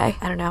your day.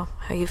 I don't know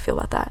how you feel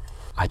about that.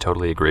 I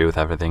totally agree with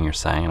everything you're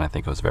saying, and I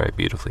think it was very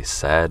beautifully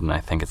said. And I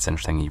think it's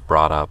interesting you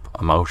brought up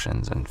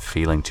emotions and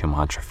feeling too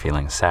much or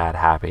feeling sad,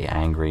 happy,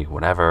 angry,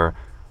 whatever.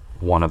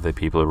 One of the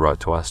people who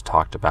wrote to us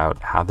talked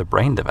about how the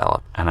brain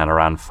developed. And at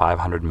around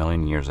 500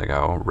 million years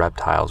ago,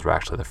 reptiles were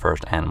actually the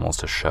first animals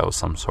to show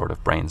some sort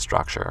of brain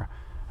structure.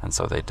 And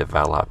so they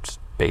developed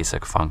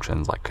basic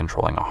functions like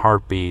controlling a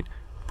heartbeat,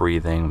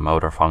 breathing,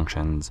 motor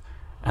functions.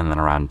 And then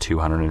around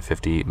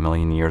 250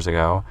 million years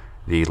ago,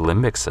 the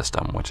limbic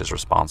system, which is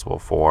responsible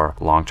for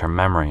long-term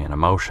memory and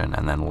emotion,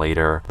 and then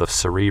later the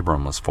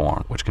cerebrum was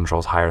formed, which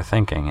controls higher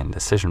thinking and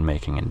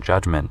decision-making and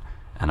judgment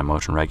and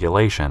emotion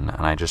regulation.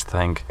 And I just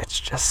think it's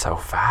just so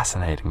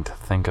fascinating to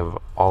think of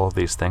all of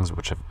these things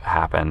which have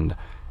happened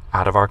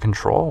out of our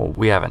control.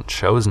 We haven't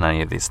chosen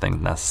any of these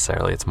things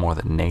necessarily. It's more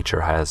that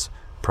nature has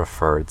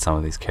preferred some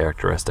of these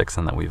characteristics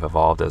and that we've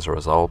evolved as a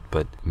result,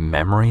 but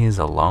memories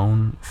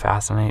alone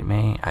fascinate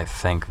me. I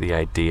think the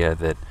idea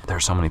that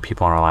there's so many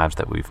people in our lives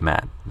that we've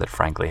met that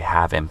frankly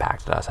have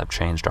impacted us, have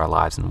changed our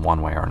lives in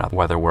one way or another,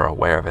 whether we're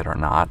aware of it or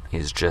not,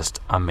 is just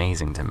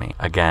amazing to me.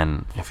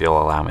 Again, if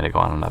you'll allow me to go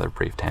on another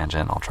brief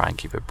tangent, I'll try and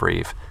keep it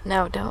brief.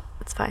 No, don't.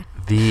 It's fine.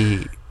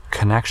 The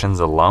connections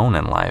alone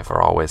in life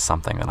are always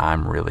something that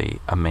I'm really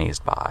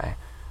amazed by.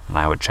 And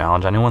I would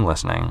challenge anyone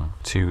listening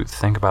to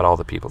think about all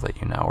the people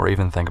that you know, or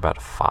even think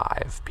about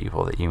 5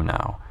 people that you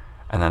know,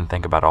 and then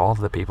think about all of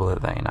the people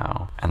that they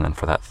know. And then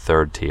for that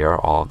third tier,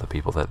 all of the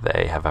people that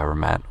they have ever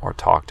met or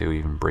talked to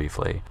even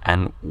briefly.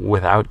 And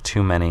without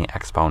too many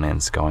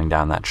exponents going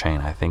down that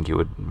chain, I think you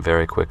would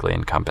very quickly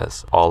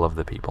encompass all of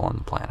the people on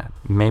the planet.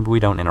 Maybe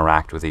we don't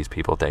interact with these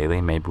people daily.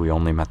 Maybe we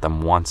only met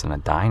them once in a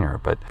diner,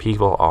 but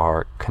people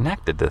are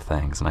connected to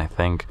things. And I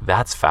think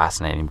that's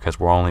fascinating because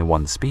we're only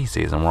one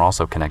species and we're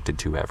also connected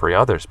to every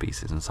other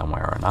species in some way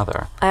or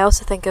another. I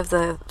also think of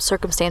the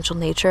circumstantial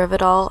nature of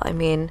it all. I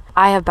mean,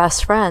 I have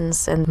best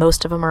friends and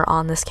most of them are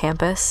on this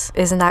campus.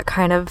 Isn't that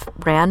kind of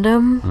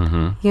random?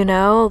 Mm-hmm. You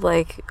know,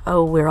 like,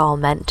 oh, we're all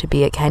meant to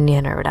be a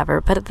Kenyan or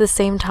whatever. But at the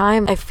same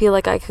time, I feel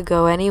like I could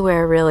go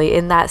anywhere really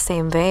in that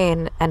same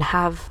vein and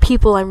have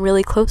people I'm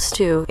really close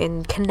to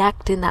and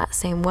connect in that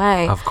same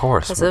way. Of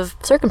course. Because of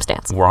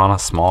circumstance. We're on a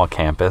small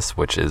campus,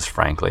 which is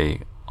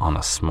frankly on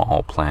a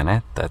small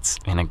planet that's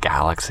in a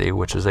galaxy,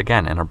 which is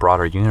again in a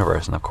broader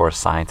universe. And of course,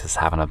 scientists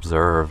haven't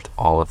observed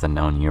all of the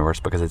known universe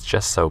because it's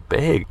just so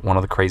big. One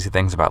of the crazy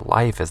things about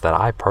life is that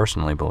I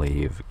personally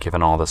believe,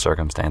 given all the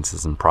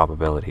circumstances and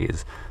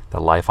probabilities,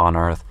 that life on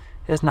Earth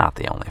is not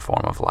the only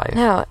form of life.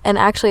 No, and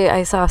actually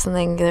I saw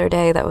something the other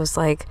day that was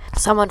like,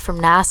 someone from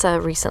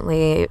NASA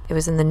recently, it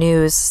was in the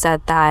news,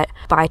 said that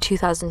by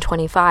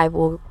 2025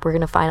 we're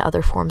going to find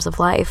other forms of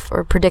life,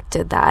 or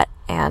predicted that.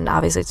 And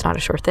obviously it's not a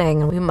sure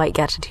thing. We might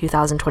get to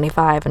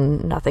 2025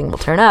 and nothing will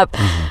turn up.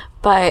 Mm-hmm.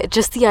 But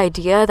just the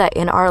idea that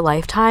in our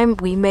lifetime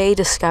we may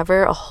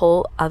discover a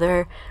whole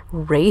other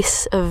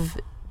race of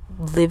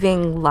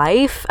living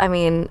life, I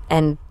mean,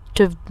 and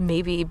to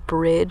maybe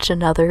bridge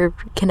another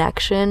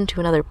connection to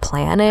another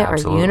planet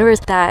Absolutely. Or universe,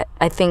 that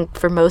I think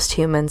for most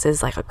humans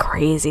is like a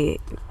crazy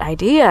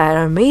idea, an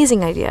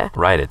amazing idea.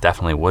 Right, it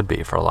definitely would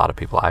be for a lot of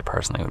people. I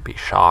personally would be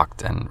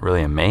shocked and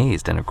really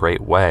amazed in a great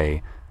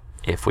way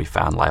if we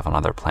found life on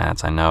other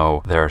planets. I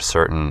know there are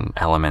certain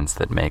elements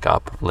that make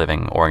up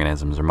living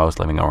organisms, or most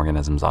living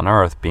organisms on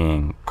Earth,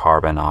 being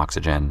carbon,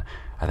 oxygen,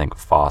 I think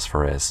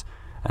phosphorus,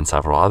 and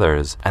several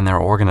others. And there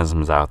are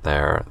organisms out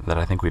there that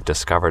I think we've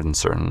discovered in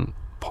certain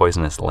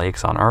poisonous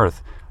lakes on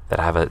Earth that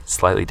have a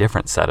slightly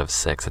different set of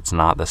 6. It's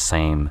not the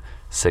same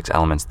 6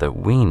 elements that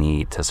we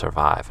need to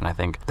survive. And I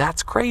think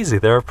that's crazy.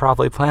 There are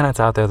probably planets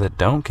out there that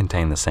don't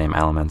contain the same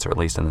elements, or at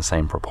least in the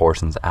same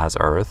proportions as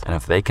Earth. And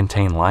if they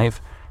contain life,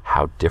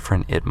 how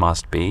different it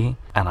must be.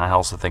 And I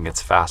also think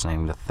it's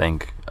fascinating to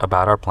think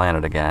about our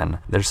planet again.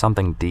 There's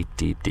something deep,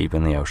 deep, deep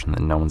in the ocean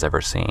that no one's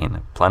ever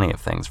seen. Plenty of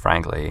things,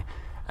 frankly.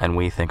 And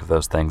we think of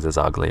those things as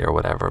ugly or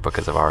whatever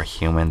because of our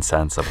human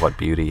sense of what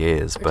beauty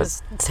is. But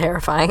just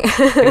terrifying.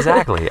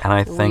 Exactly. And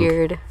I think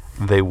weird.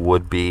 They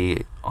would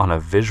be on a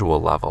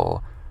visual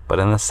level, but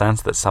in the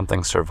sense that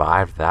something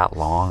survived that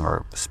long,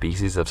 or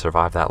species have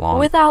survived that long.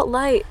 Without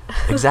light.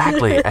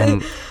 Exactly.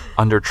 And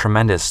under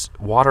tremendous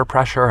water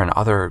pressure and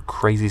other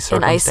crazy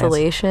circumstances. In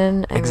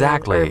isolation.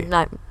 Exactly.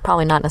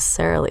 Probably not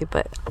necessarily,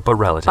 but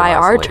relative by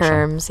isolation. Our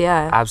terms,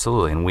 yeah.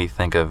 Absolutely. And we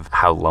think of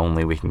how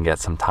lonely we can get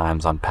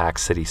sometimes on packed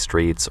city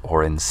streets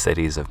or in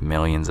cities of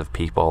millions of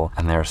people.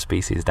 And there are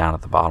species down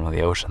at the bottom of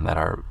the ocean that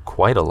are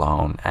quite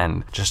alone.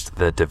 And just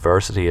the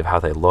diversity of how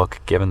they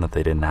look, given that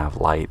they didn't have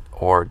light,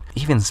 or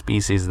even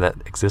species that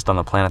exist on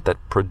the planet that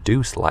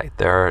produce light.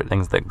 There are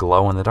things that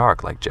glow in the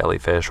dark, like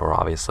jellyfish, or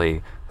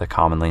obviously the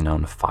commonly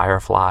known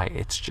firefly.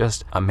 It's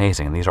just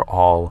amazing. And these are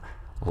all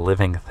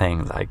living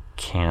things. I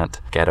can't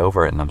get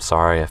over it, and I'm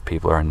sorry if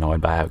people are annoyed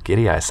by how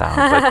giddy I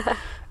sound, but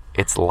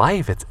it's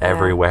life. It's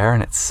everywhere,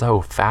 and it's so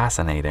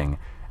fascinating.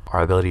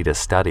 Our ability to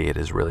study it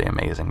is really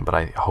amazing, but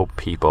I hope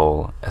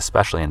people,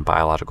 especially in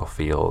biological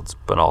fields,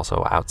 but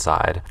also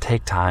outside,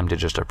 take time to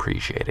just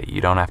appreciate it. You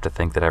don't have to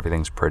think that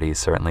everything's pretty.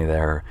 Certainly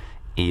there are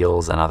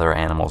eels and other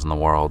animals in the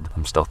world,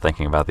 I'm still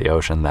thinking about the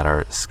ocean, that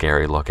are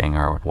scary looking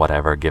or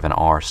whatever, given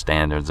our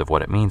standards of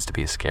what it means to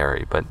be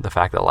scary. But the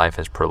fact that life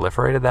has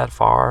proliferated that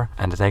far,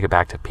 and to take it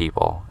back to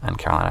people, and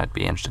Caroline, I'd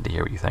be interested to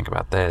hear what you think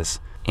about this,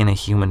 in a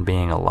human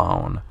being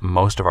alone,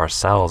 most of our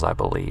cells, I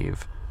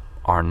believe,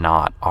 are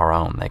not our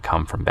own. They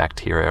come from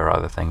bacteria or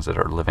other things that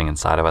are living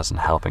inside of us and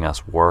helping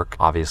us work.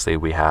 Obviously,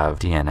 we have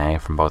DNA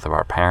from both of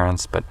our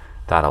parents, but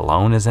that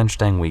alone is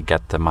interesting. We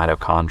get the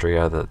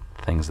mitochondria, the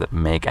things that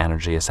make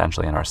energy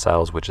essentially in our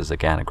cells, which is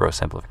again a gross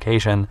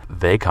simplification.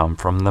 They come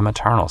from the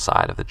maternal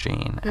side of the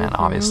gene. Mm-hmm. And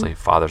obviously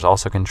fathers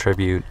also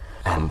contribute.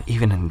 And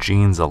even in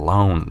genes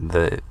alone,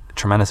 the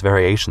tremendous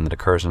variation that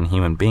occurs in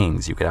human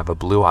beings. You could have a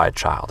blue-eyed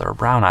child or a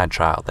brown-eyed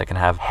child. They can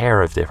have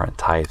hair of different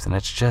types, and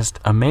it's just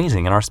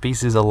amazing. In our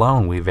species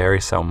alone, we vary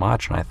so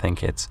much, and I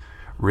think it's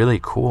really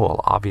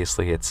cool.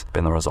 Obviously, it's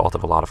been the result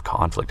of a lot of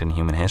conflict in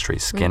human history.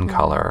 Skin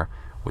color,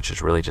 which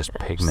is really just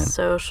pigment,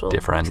 social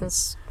different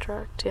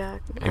construct, yeah.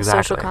 Exactly.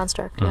 Social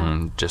construct,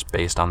 yeah. Just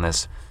based on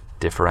this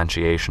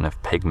differentiation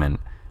of pigment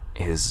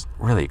is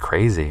really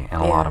crazy in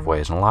a lot of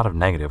ways, in a lot of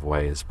negative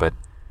ways, but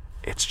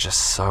it's just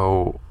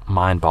so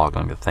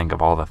mind-boggling to think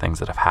of all the things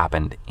that have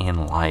happened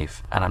in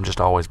life, and I'm just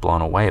always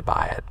blown away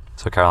by it.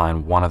 So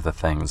Caroline, one of the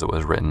things that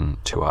was written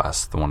to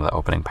us, one of the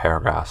opening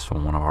paragraphs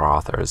from one of our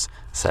authors,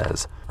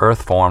 says,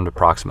 Earth formed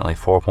approximately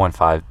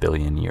 4.5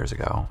 billion years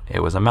ago.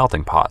 It was a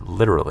melting pot,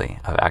 literally,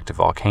 of active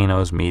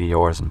volcanoes,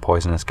 meteors, and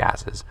poisonous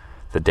gases.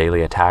 The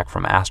daily attack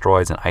from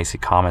asteroids and icy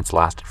comets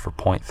lasted for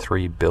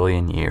 0.3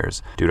 billion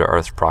years. Due to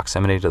Earth's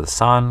proximity to the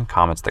sun,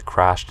 comets that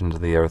crashed into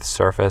the Earth's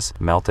surface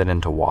melted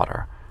into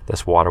water.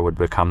 This water would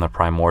become the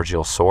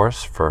primordial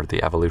source for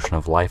the evolution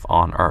of life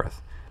on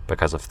Earth.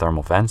 Because of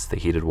thermal vents, the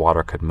heated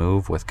water could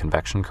move with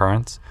convection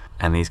currents,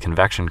 and these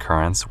convection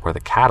currents were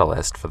the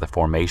catalyst for the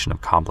formation of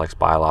complex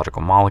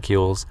biological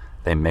molecules.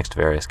 They mixed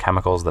various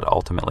chemicals that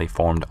ultimately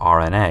formed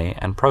RNA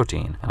and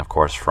protein. And of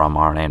course, from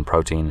RNA and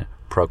protein,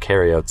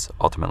 prokaryotes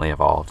ultimately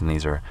evolved, and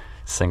these are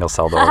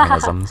single-celled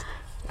organisms.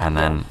 And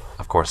then,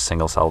 of course,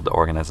 single-celled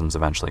organisms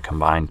eventually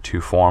combined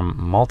to form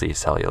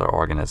multicellular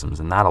organisms,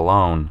 and that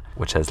alone,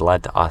 which has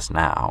led to us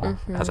now,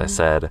 as I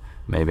said,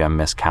 maybe I'm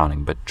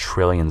miscounting, but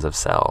trillions of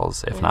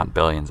cells, if not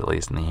billions at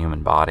least, in the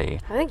human body.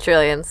 I think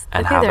trillions.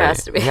 And I think there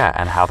has to be. Yeah,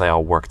 and how they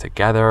all work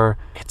together.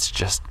 It's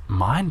just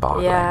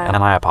mind-boggling. Yeah. And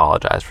I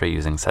apologize for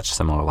using such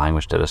similar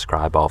language to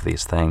describe all of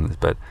these things,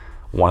 but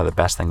one of the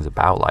best things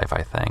about life,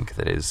 I think,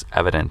 that is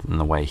evident in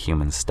the way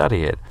humans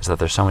study it, is that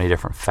there's so many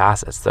different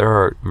facets. There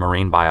are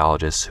marine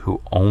biologists who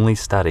only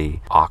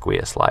study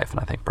aqueous life, and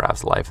I think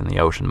perhaps life in the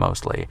ocean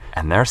mostly,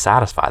 and they're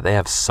satisfied. They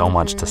have so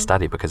much to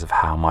study because of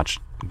how much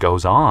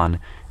goes on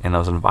in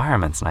those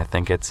environments, and I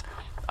think it's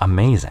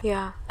amazing.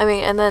 Yeah. I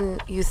mean, and then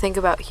you think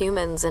about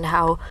humans and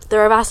how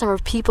there are a vast number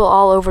of people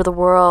all over the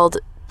world,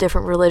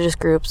 different religious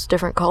groups,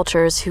 different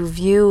cultures, who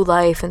view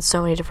life in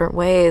so many different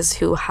ways,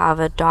 who have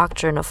a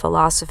doctrine, a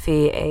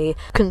philosophy, a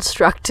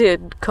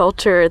constructed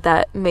culture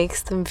that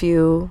makes them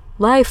view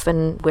life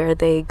and where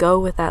they go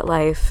with that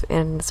life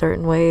in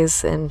certain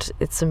ways. And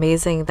it's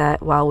amazing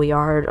that while we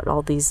are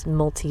all these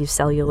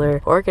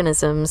multicellular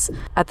organisms,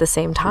 at the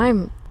same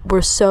time,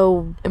 we're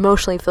so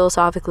emotionally,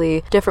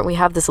 philosophically different. We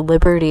have this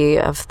liberty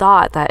of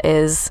thought that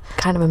is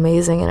kind of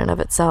amazing in and of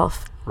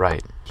itself.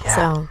 Right. Yeah.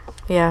 So,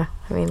 yeah,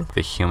 I mean,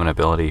 the human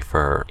ability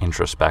for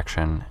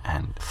introspection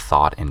and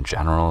thought in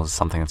general is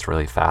something that's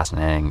really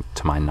fascinating.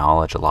 To my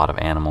knowledge, a lot of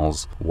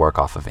animals work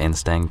off of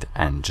instinct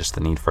and just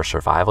the need for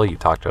survival. You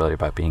talked earlier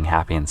about being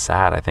happy and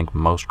sad. I think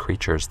most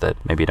creatures that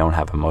maybe don't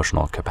have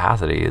emotional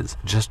capacities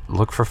just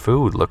look for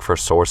food, look for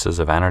sources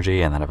of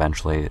energy, and then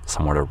eventually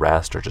somewhere to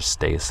rest or just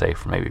stay safe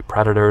from maybe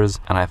predators.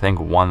 And I think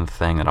one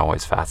thing that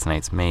always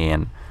fascinates me,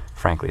 and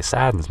frankly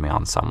saddens me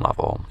on some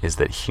level, is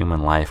that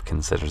human life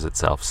considers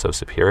itself so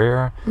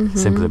superior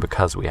simply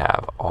because we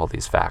have all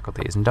these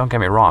faculties. And don't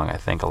get me wrong, I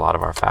think a lot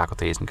of our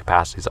faculties and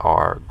capacities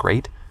are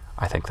great.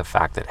 I think the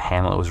fact that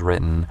Hamlet was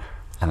written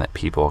and that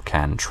people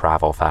can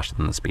travel faster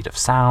than the speed of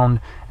sound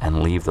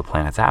and leave the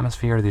planet's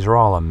atmosphere, these are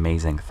all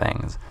amazing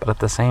things. But at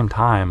the same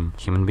time,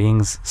 human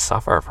beings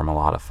suffer from a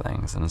lot of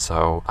things. And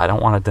so I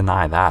don't want to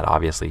deny that.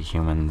 Obviously,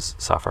 humans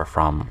suffer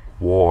from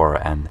war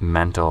and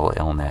mental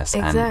illness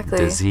and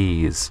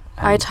disease.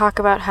 And I talk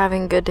about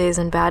having good days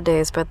and bad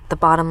days, but the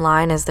bottom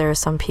line is there are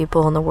some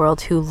people in the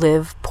world who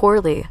live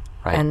poorly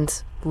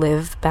and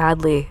live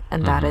badly,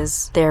 and that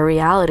is their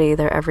reality,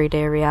 their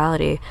everyday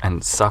reality.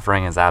 And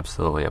suffering is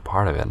absolutely a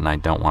part of it, and I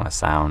don't want to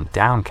sound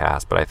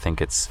downcast, but I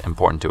think it's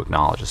important to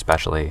acknowledge,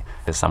 especially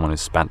as someone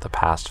who's spent the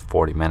past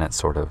 40 minutes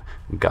sort of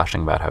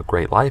gushing about how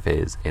great life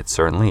is. It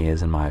certainly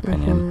is, in my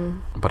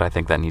opinion, but I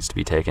think that needs to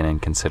be taken in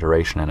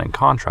consideration and in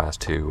contrast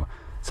to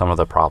some of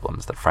the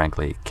problems that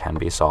frankly can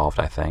be solved,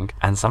 I think,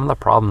 and some of the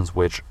problems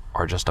which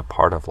are just a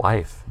part of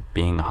life.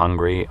 Being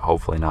hungry,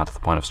 hopefully not to the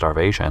point of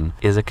starvation,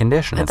 is a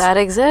condition. But that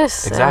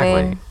exists. Exactly.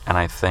 I mean, and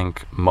I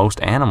think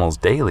most animals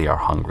daily are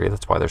hungry.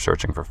 That's why they're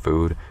searching for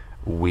food.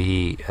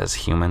 We as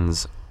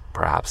humans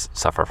perhaps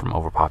suffer from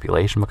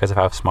overpopulation because of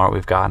how smart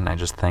we've gotten. I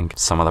just think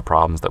some of the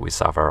problems that we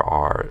suffer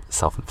are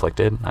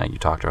self-inflicted. You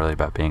talked earlier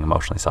about being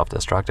emotionally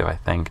self-destructive. I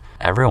think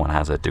everyone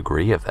has a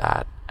degree of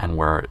that, and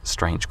we're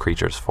strange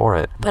creatures for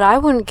it. But I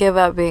wouldn't give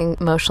up being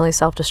emotionally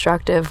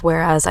self-destructive,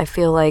 whereas I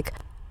feel like,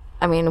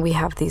 I mean, we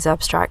have these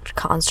abstract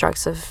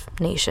constructs of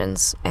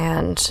nations,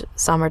 and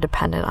some are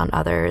dependent on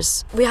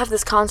others. We have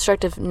this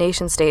construct of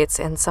nation states,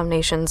 and some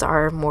nations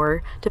are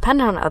more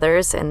dependent on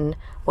others. And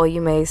while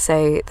you may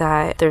say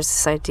that there's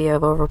this idea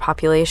of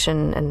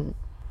overpopulation and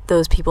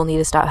those people need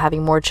to stop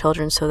having more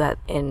children so that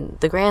in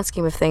the grand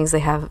scheme of things they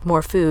have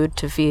more food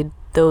to feed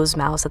those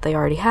mouths that they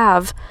already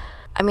have,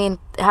 I mean,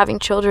 having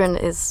children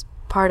is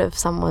part of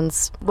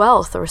someone's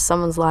wealth or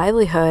someone's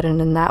livelihood, and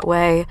in that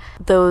way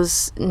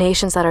those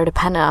nations that are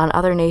dependent on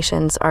other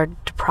nations are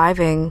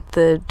depriving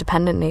the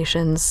dependent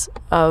nations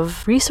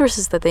of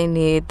resources that they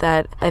need,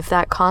 that if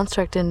that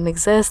construct didn't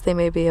exist, they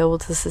may be able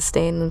to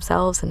sustain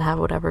themselves and have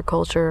whatever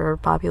culture or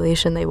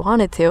population they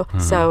wanted to.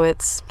 So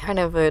it's kind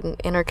of an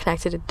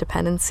interconnected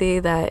dependency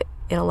that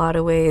in a lot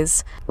of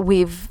ways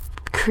we've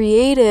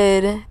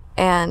created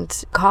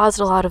and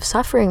caused a lot of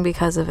suffering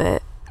because of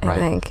it, I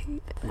think.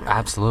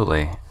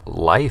 Absolutely.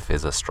 Life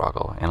is a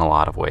struggle in a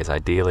lot of ways.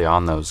 Ideally,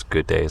 on those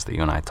good days that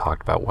you and I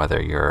talked about,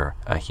 whether you're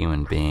a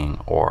human being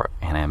or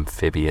an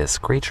amphibious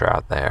creature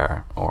out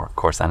there, or of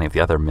course any of the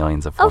other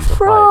millions of forms of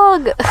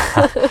life.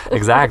 A frog!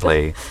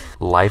 Exactly.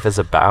 Life is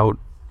about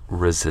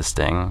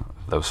resisting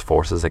those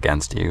forces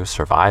against you,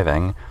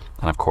 surviving,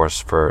 and of course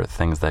for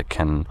things that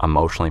can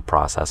emotionally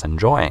process,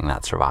 enjoying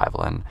that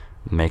survival and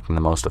making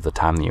the most of the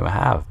time that you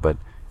have. But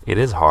it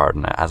is hard,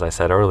 and as I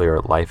said earlier,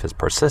 life is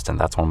persistent.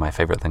 That's one of my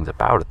favorite things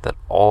about it, that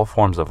all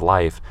forms of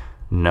life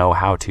know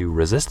how to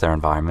resist their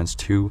environments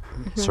to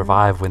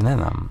survive within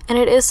them. And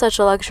it is such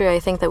a luxury,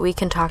 I think, that we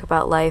can talk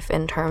about life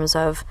in terms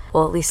of,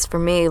 well, at least for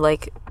me,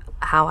 like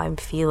how I'm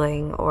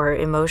feeling or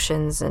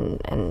emotions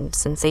and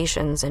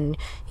sensations, and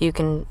you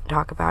can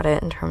talk about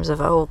it in terms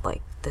of, oh,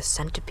 like the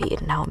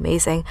centipede and how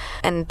amazing,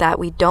 and that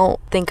we don't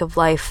think of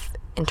life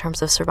in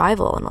terms of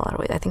survival in a lot of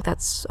ways. I think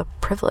that's a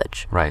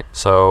privilege. Right.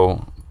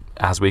 So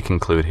as we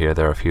conclude here,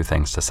 there are a few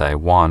things to say.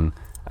 One,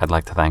 I'd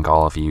like to thank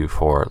all of you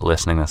for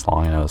listening this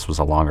long. I know this was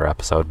a longer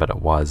episode, but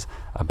it was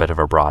a bit of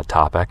a broad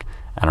topic.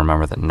 And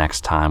remember that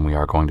next time we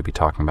are going to be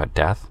talking about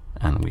death,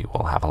 and we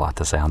will have a lot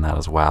to say on that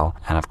as well.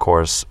 And of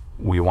course,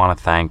 we want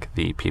to thank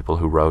the people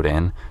who wrote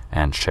in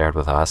and shared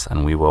with us,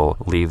 and we will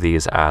leave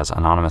these as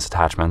anonymous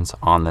attachments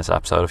on this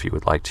episode if you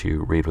would like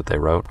to read what they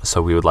wrote.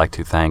 So we would like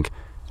to thank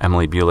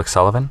Emily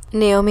Bulick-Sullivan,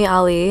 Naomi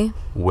Ali,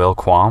 Will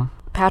Quam,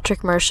 Patrick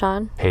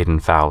Mershon, Hayden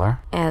Fowler,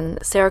 and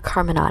Sarah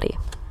Carminati.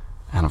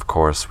 And of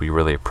course, we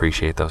really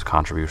appreciate those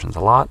contributions a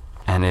lot.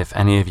 And if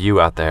any of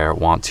you out there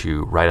want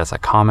to write us a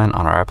comment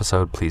on our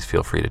episode, please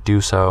feel free to do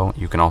so.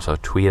 You can also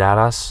tweet at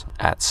us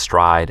at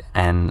Stride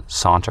and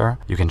Saunter.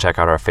 You can check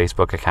out our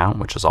Facebook account,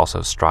 which is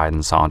also Stride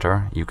and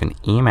Saunter. You can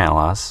email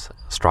us,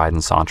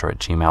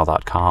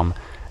 strideandsaunter@gmail.com.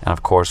 And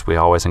of course, we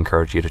always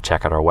encourage you to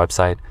check out our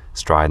website,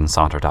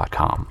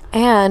 strideandsaunter.com.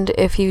 And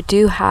if you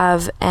do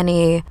have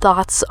any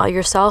thoughts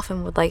yourself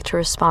and would like to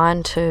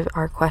respond to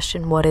our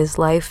question, what is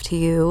life to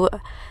you,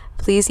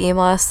 please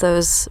email us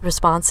those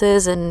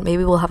responses and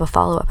maybe we'll have a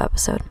follow-up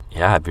episode.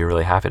 Yeah, I'd be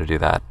really happy to do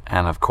that.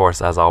 And of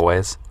course, as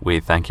always, we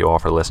thank you all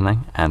for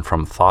listening. And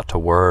from thought to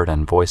word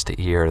and voice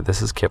to ear,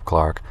 this is Kip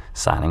Clark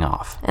signing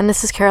off. And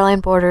this is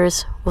Caroline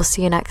Borders. We'll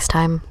see you next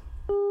time.